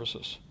funeral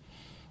services.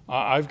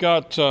 I've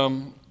got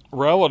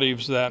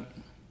relatives that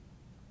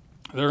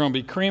they're going to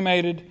be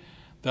cremated.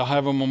 They'll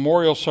have a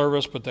memorial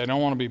service, but they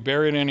don't want to be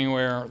buried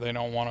anywhere. They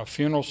don't want a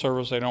funeral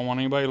service. They don't want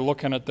anybody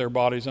looking at their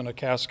bodies in a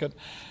casket.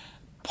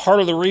 Part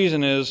of the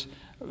reason is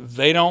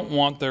they don't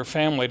want their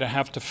family to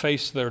have to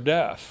face their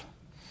death.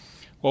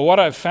 Well, what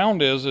I've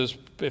found is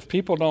if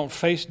people don't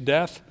face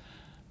death,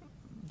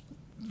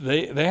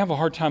 they have a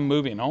hard time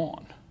moving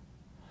on.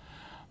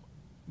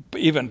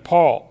 Even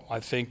Paul,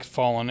 I think,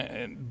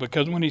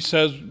 because when he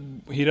says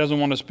he doesn't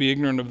want us to be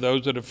ignorant of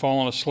those that have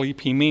fallen asleep,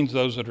 he means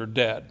those that are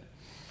dead.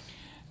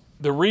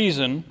 The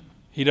reason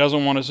he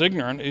doesn't want us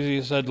ignorant is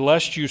he said,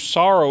 "Lest you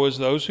sorrow as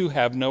those who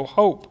have no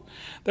hope."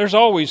 There's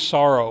always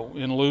sorrow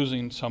in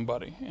losing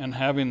somebody and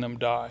having them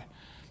die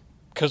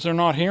because they're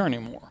not here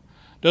anymore.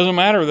 Doesn't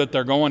matter that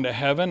they're going to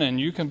heaven, and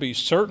you can be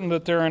certain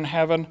that they're in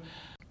heaven.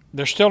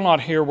 They're still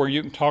not here where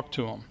you can talk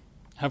to them,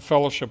 have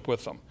fellowship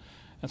with them.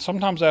 And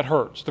sometimes that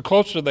hurts. The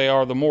closer they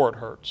are, the more it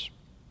hurts.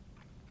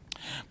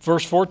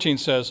 Verse 14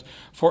 says,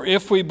 "For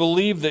if we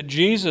believe that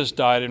Jesus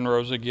died and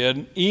rose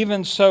again,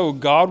 even so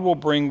God will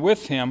bring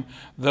with him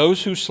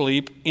those who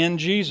sleep in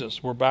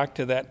Jesus." We're back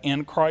to that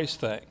in Christ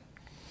thing.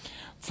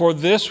 "For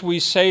this we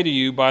say to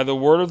you by the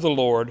word of the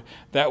Lord,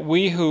 that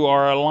we who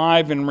are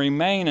alive and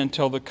remain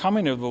until the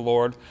coming of the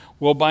Lord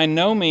will by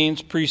no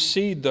means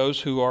precede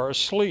those who are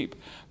asleep.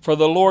 For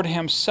the Lord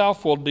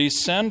himself will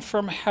descend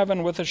from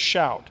heaven with a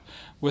shout,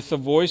 with the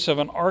voice of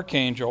an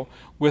archangel,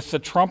 with the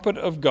trumpet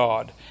of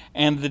God,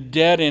 and the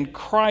dead in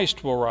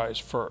Christ will rise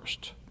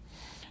first.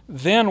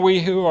 Then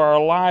we who are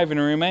alive and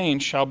remain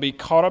shall be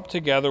caught up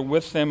together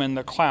with them in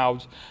the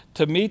clouds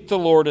to meet the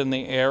Lord in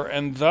the air,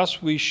 and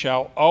thus we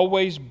shall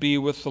always be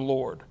with the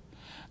Lord.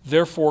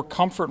 Therefore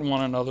comfort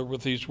one another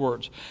with these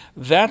words."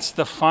 That's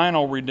the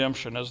final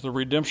redemption, as the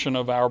redemption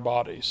of our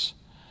bodies.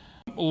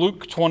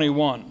 Luke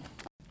 21.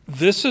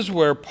 This is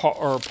where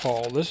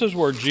this is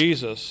where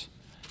Jesus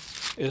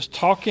is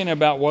talking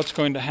about what's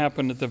going to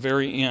happen at the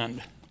very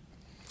end.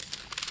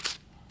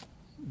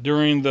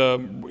 During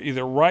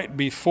either right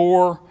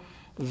before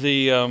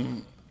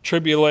the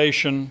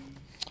tribulation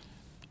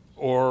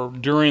or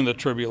during the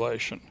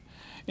tribulation.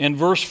 In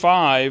verse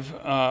 5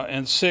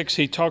 and 6,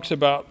 he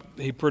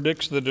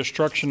predicts the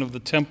destruction of the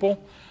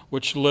temple,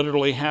 which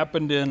literally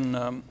happened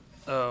in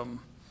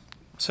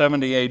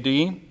 70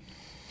 AD.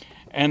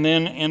 And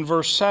then in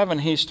verse 7,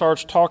 he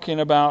starts talking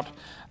about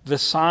the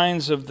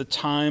signs of the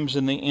times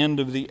and the end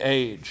of the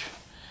age.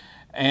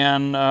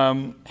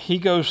 And he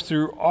goes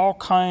through all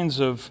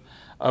kinds of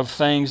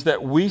things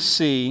that we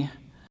see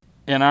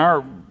in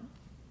our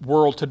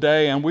world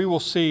today, and we will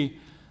see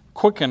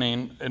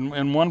quickening.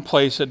 In one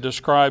place, it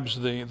describes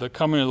the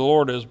coming of the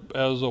Lord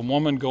as a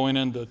woman going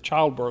into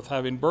childbirth,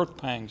 having birth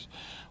pangs.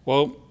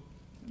 Well,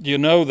 you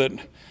know that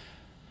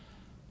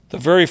the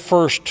very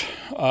first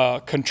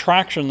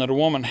contraction that a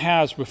woman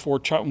has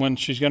when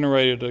she's getting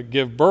ready to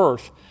give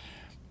birth,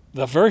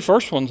 the very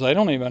first ones,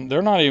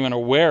 they're not even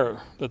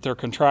aware that they're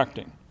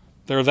contracting.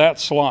 They're that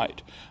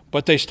slight.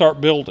 But they start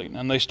building,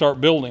 and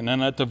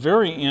and at the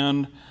very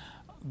end,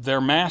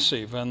 they're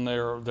massive, and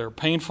they're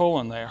painful,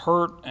 and they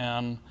hurt,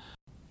 and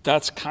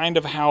that's kind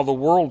of how the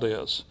world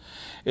is.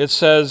 It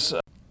says,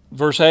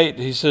 verse 8,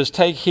 he says,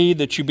 "Take heed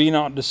that you be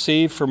not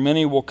deceived, for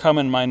many will come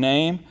in my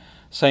name,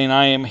 saying,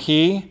 I am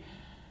he,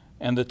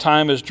 and the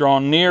time is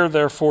drawn near,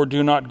 therefore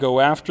do not go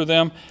after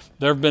them."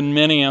 There have been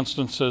many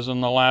instances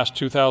in the last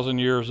 2,000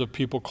 years of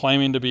people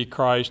claiming to be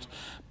Christ,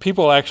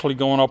 people actually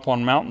going up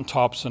on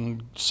mountaintops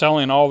and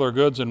selling all their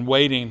goods and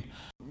waiting.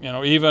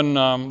 Even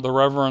the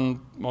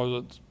Reverend,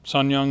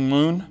 Sun Myung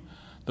Moon,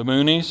 the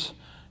Moonies,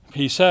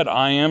 he said,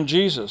 "I am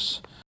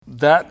Jesus."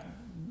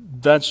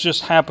 That's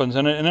just happens,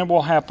 and it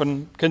will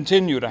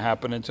continue to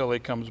happen until he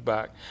comes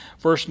back.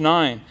 Verse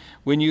 9,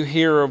 "When you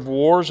hear of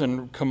wars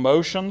and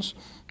commotions,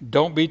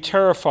 don't be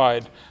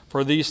terrified,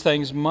 for these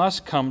things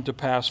must come to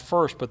pass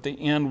first, but the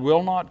end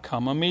will not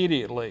come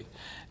immediately.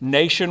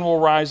 Nation will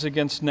rise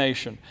against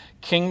nation,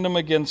 kingdom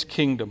against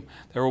kingdom.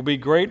 There will be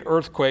great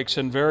earthquakes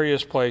in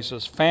various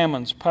places,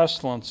 famines,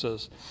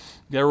 pestilences.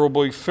 There will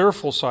be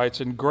fearful sights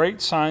and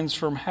great signs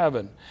from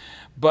heaven.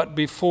 But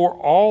before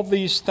all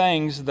these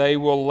things they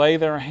will lay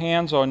their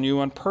hands on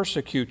you and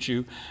persecute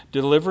you,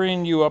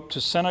 delivering you up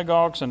to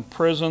synagogues and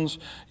prisons.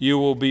 You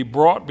will be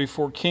brought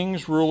before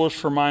kings, rulers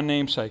for my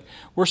name's sake.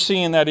 We're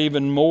seeing that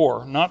even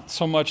more, not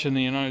so much in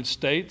the United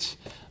States.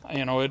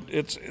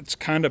 It's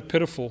kind of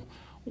pitiful.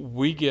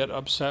 We get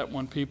upset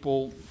when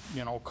people,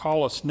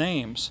 call us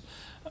names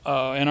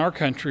in our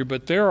country,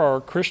 but there are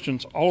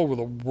Christians all over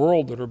the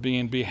world that are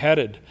being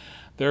beheaded.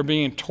 They're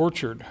being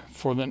tortured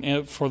for the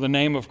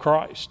name of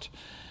Christ.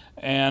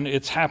 And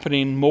it's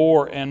happening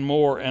more and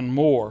more and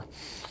more.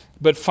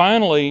 But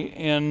finally,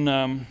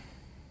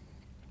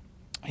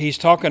 he's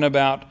talking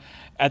about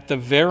at the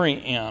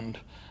very end,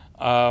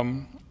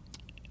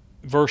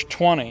 verse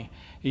 20,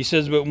 he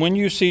says, "But when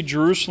you see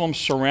Jerusalem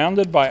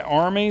surrounded by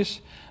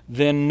armies,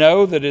 then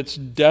know that its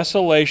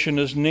desolation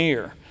is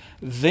near.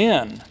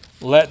 Then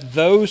let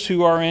those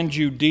who are in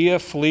Judea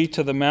flee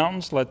to the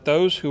mountains. Let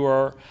those who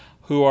are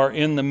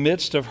in the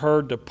midst of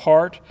her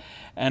depart,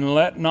 and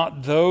let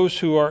not those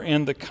who are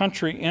in the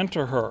country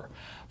enter her.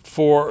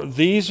 For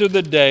these are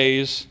the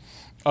days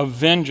of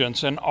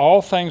vengeance, and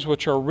all things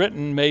which are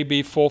written may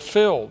be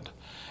fulfilled."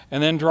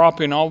 And then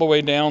dropping all the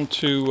way down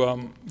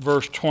to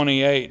verse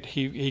 28,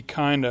 he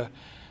kind of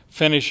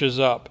finishes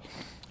up.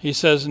 He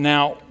says,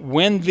 "Now,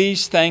 when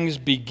these things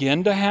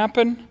begin to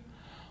happen,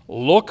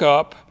 look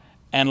up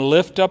and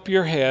lift up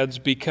your heads,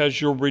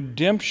 because your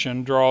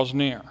redemption draws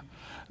near."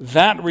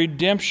 That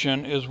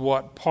redemption is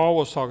what Paul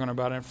was talking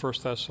about in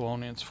 1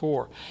 Thessalonians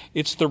 4.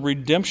 It's the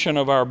redemption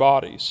of our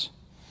bodies.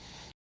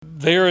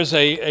 There is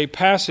a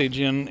passage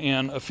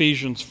in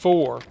Ephesians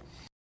 4.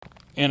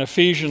 In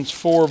Ephesians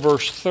 4,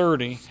 verse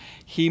 30,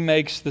 he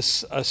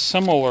makes a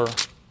similar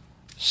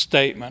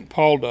statement.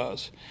 Paul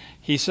does.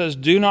 He says,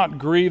 "Do not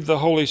grieve the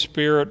Holy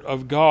Spirit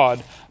of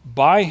God,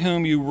 by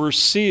whom you were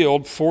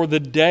sealed for the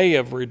day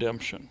of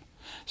redemption."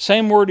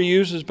 Same word he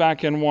uses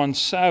back in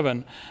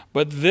 1:7,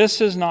 but this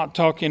is not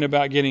talking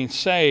about getting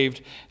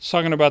saved. It's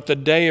talking about the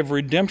day of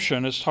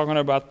redemption. It's talking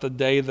about the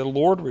day the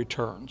Lord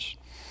returns.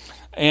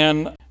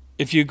 And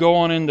if you go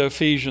on into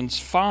Ephesians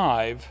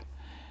 5,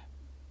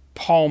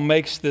 Paul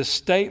makes this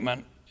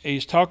statement.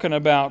 He's talking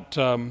about,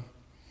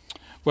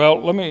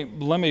 let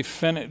me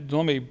finish.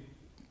 Let me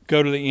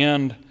go to the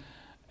end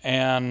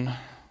and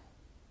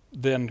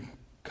then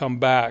come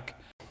back.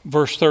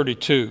 Verse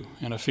 32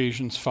 in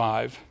Ephesians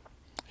 5.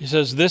 He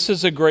says, "This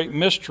is a great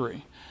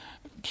mystery."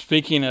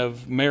 Speaking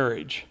of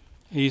marriage,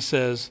 he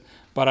says,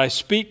 "But I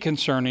speak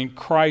concerning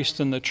Christ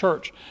and the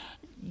church."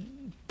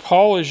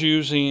 Paul is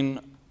using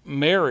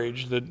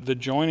marriage, the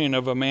joining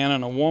of a man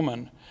and a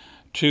woman,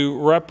 to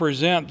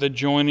represent the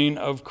joining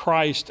of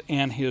Christ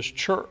and his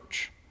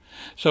church.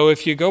 So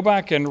if you go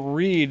back and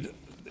read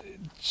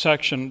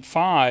section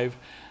 5,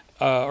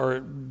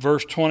 or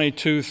verse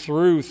 22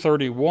 through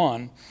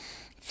 31,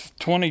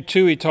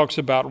 22 he talks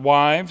about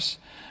wives.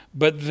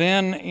 But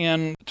then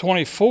in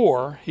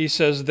 24, he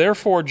says,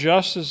 "Therefore,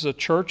 just as the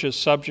church is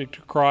subject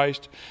to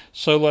Christ,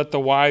 so let the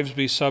wives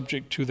be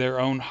subject to their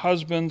own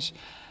husbands."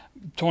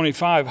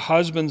 25,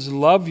 "Husbands,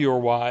 love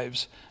your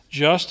wives,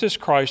 just as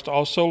Christ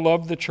also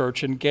loved the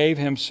church and gave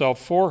himself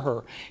for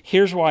her."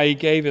 Here's why he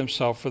gave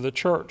himself for the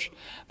church: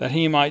 that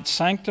he might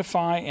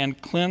sanctify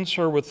and cleanse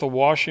her with the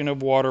washing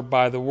of water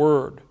by the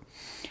word.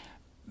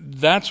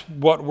 That's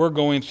what we're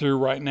going through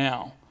right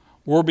now.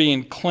 We're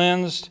being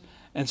cleansed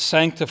and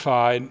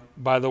sanctified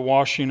by the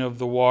washing of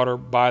the water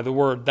by the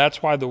word.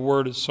 That's why the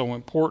word is so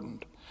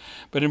important.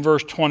 But in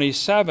verse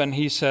 27,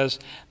 he says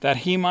that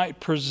he might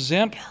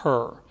present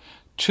her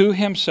to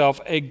himself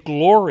a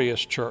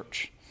glorious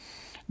church,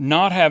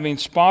 not having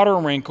spot or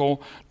wrinkle,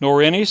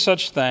 nor any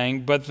such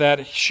thing, but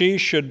that she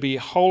should be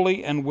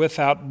holy and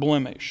without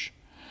blemish.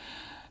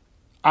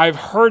 I've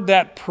heard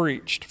that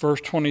preached, verse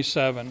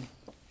 27,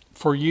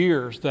 for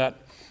years, that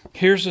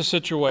here's the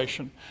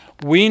situation.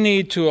 We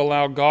need to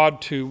allow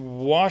God to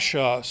wash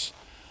us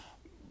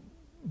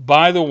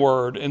by the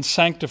word and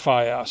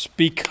sanctify us,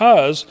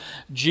 because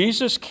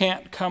Jesus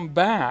can't come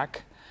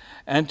back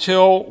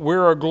until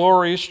we're a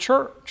glorious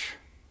church.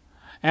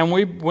 And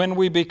when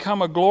we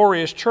become a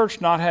glorious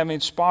church, not having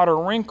spot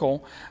or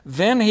wrinkle,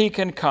 then he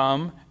can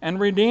come and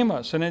redeem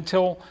us. And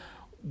until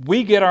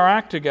we get our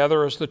act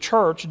together as the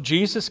church,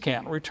 Jesus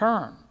can't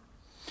return.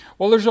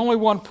 Well, there's only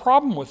one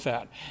problem with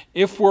that.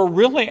 If we're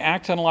really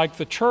acting like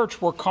the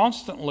church, we're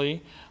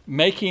constantly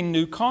making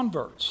new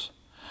converts.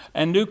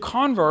 And new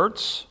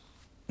converts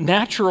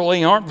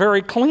naturally aren't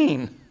very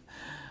clean.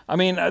 I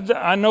mean,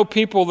 I know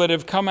people that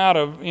have come out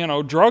of,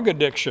 drug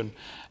addiction,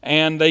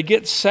 and they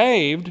get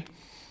saved,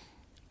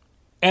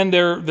 and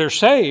they're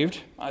saved.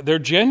 They're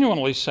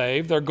genuinely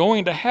saved. They're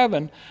going to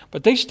heaven,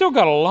 but they still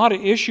got a lot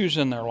of issues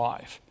in their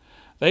life.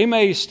 They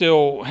may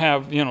still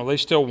have, they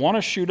still want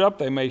to shoot up.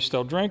 They may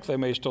still drink. They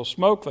may still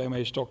smoke. They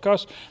may still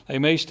cuss. They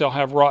may still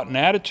have rotten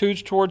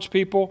attitudes towards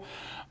people.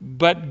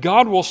 But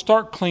God will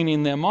start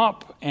cleaning them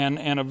up and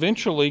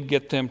eventually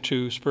get them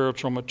to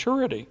spiritual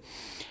maturity.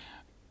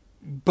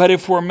 But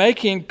if we're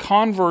making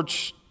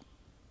converts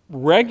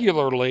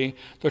regularly,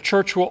 the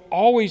church will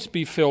always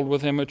be filled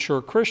with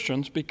immature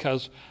Christians,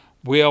 because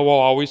We will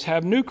always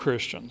have new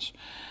Christians.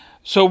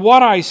 So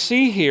what I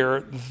see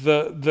here,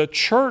 the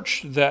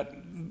church, that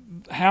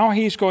how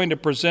he's going to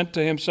present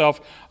to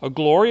himself a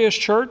glorious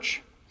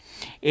church,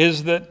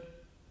 is that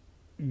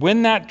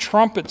when that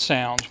trumpet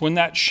sounds, when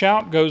that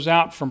shout goes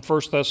out from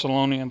 1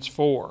 Thessalonians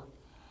 4,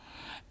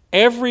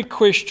 every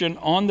Christian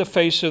on the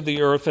face of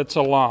the earth that's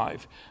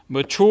alive,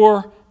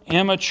 mature,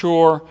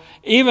 immature,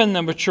 even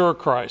the mature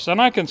Christ,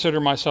 and I consider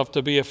myself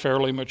to be a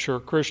fairly mature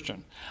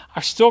Christian.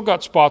 I've still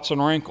got spots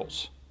and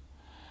wrinkles.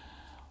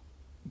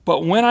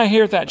 But when I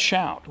hear that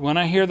shout, when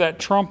I hear that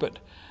trumpet,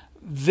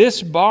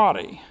 this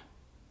body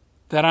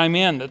that I'm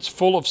in, that's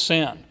full of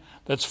sin,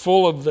 that's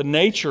full of the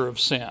nature of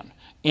sin,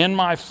 in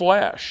my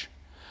flesh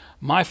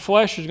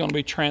is going to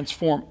be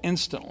transformed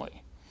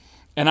instantly.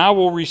 And I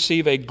will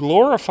receive a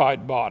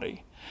glorified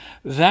body.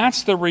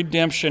 That's the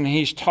redemption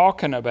he's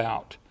talking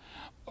about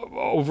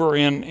over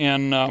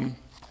in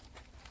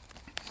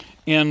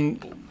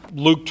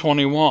Luke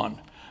 21.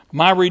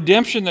 My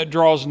redemption that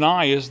draws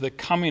nigh is the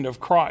coming of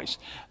Christ.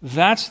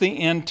 That's the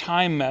end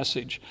time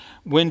message.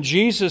 When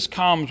Jesus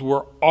comes,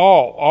 where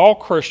all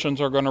Christians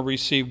are going to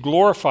receive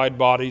glorified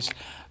bodies,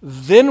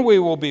 then we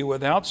will be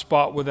without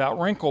spot, without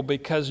wrinkle,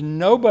 because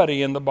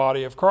nobody in the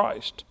body of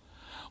Christ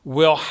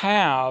will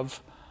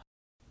have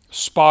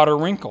spot or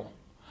wrinkle.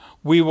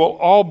 We will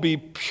all be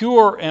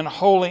pure and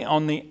holy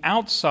on the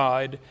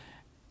outside,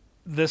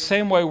 the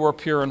same way we're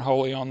pure and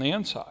holy on the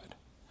inside.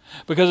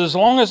 Because as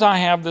long as I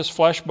have this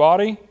flesh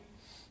body,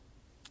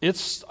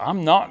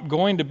 I'm not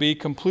going to be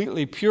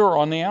completely pure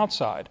on the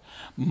outside.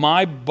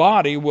 My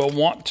body will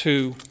want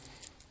to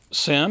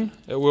sin.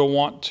 It will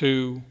want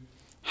to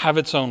have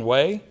its own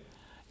way.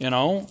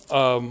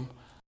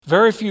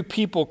 Very few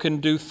people can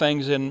do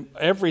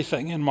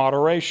everything in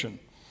moderation,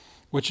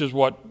 which is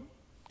what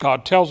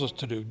God tells us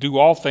to do. Do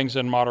all things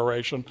in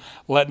moderation.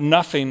 Let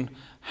nothing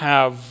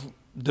have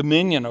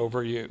dominion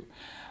over you.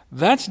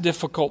 That's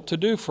difficult to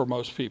do for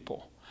most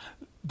people.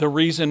 The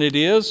reason it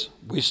is,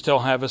 we still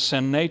have a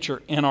sin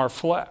nature in our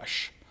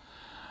flesh.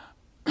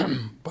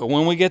 But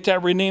when we get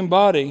that redeemed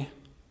body,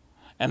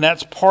 and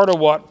that's part of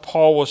what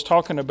Paul was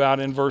talking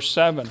about in verse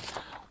 7,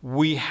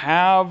 we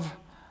have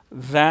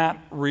that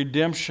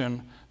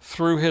redemption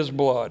through his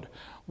blood.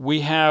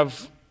 We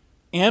have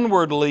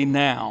inwardly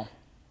now,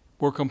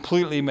 we're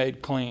completely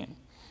made clean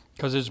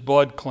because his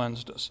blood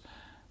cleansed us.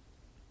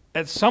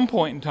 At some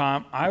point in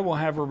time, I will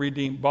have a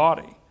redeemed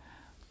body.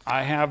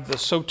 I have the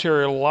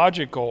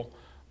soteriological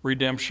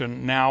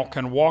redemption now,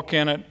 can walk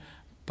in it,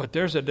 but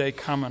there's a day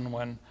coming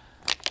when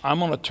I'm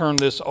going to turn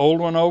this old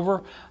one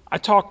over. I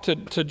talked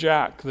to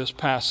Jack this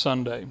past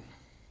Sunday,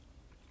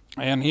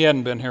 and he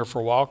hadn't been here for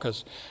a while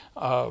because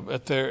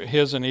at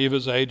his and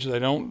Eva's age, they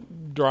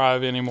don't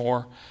drive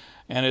anymore,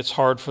 and it's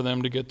hard for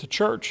them to get to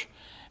church.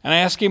 And I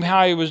asked him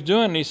how he was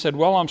doing, and he said,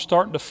 well, I'm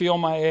starting to feel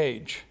my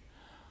age.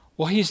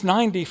 Well, he's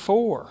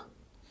 94.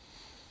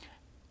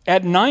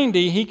 At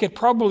 90, he could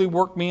probably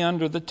work me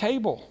under the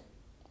table.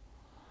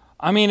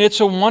 I mean, it's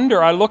a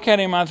wonder. I look at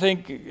him, I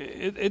think,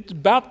 it's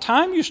about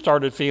time you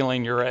started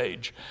feeling your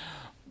age.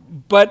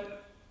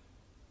 But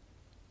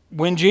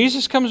when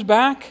Jesus comes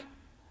back,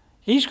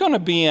 he's going to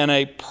be in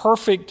a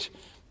perfect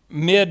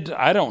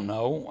I don't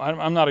know,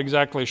 I'm not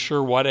exactly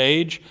sure what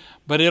age,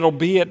 but it'll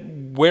be at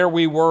where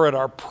we were at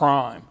our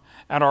prime.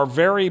 At our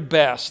very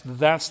best,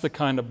 that's the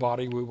kind of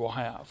body we will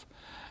have.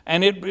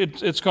 And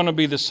it's going to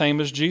be the same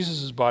as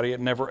Jesus' body.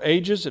 It never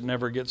ages, it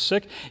never gets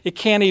sick. It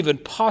can't even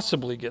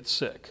possibly get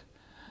sick.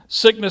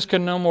 Sickness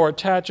can no more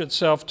attach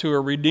itself to a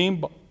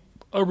redeemed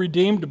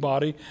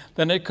body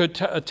than it could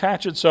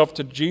attach itself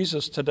to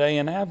Jesus today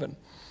in heaven.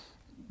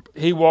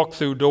 He walked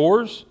through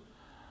doors.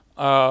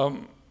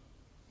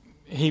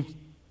 He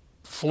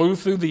flew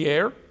through the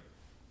air.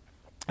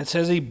 It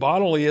says he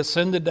bodily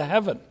ascended to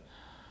heaven.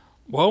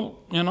 Well,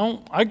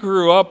 I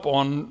grew up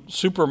on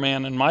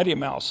Superman and Mighty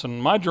Mouse,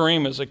 and my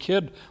dream as a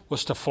kid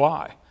was to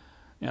fly.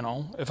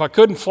 If I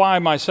couldn't fly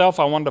myself,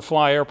 I wanted to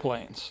fly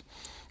airplanes.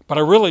 But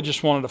I really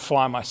just wanted to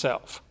fly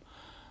myself.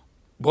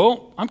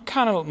 Well, I'm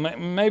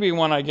maybe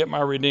when I get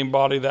my redeemed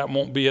body, that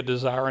won't be a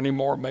desire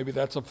anymore. Maybe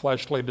that's a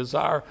fleshly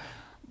desire.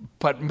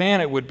 But man,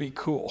 it would be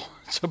cool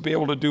to be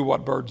able to do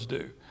what birds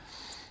do.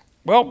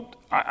 Well,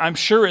 I'm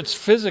sure it's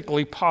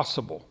physically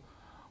possible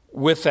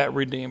with that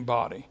redeemed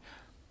body.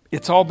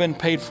 It's all been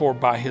paid for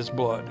by his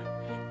blood.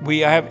 We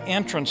have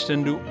entrance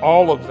into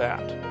all of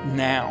that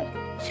now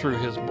through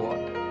his blood.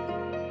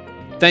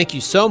 Thank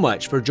you so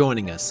much for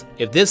joining us.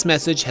 If this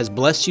message has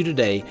blessed you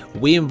today,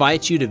 we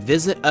invite you to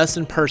visit us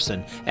in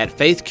person at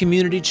Faith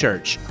Community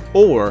Church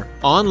or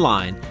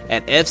online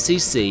at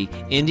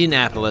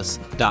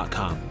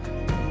fccindianapolis.com.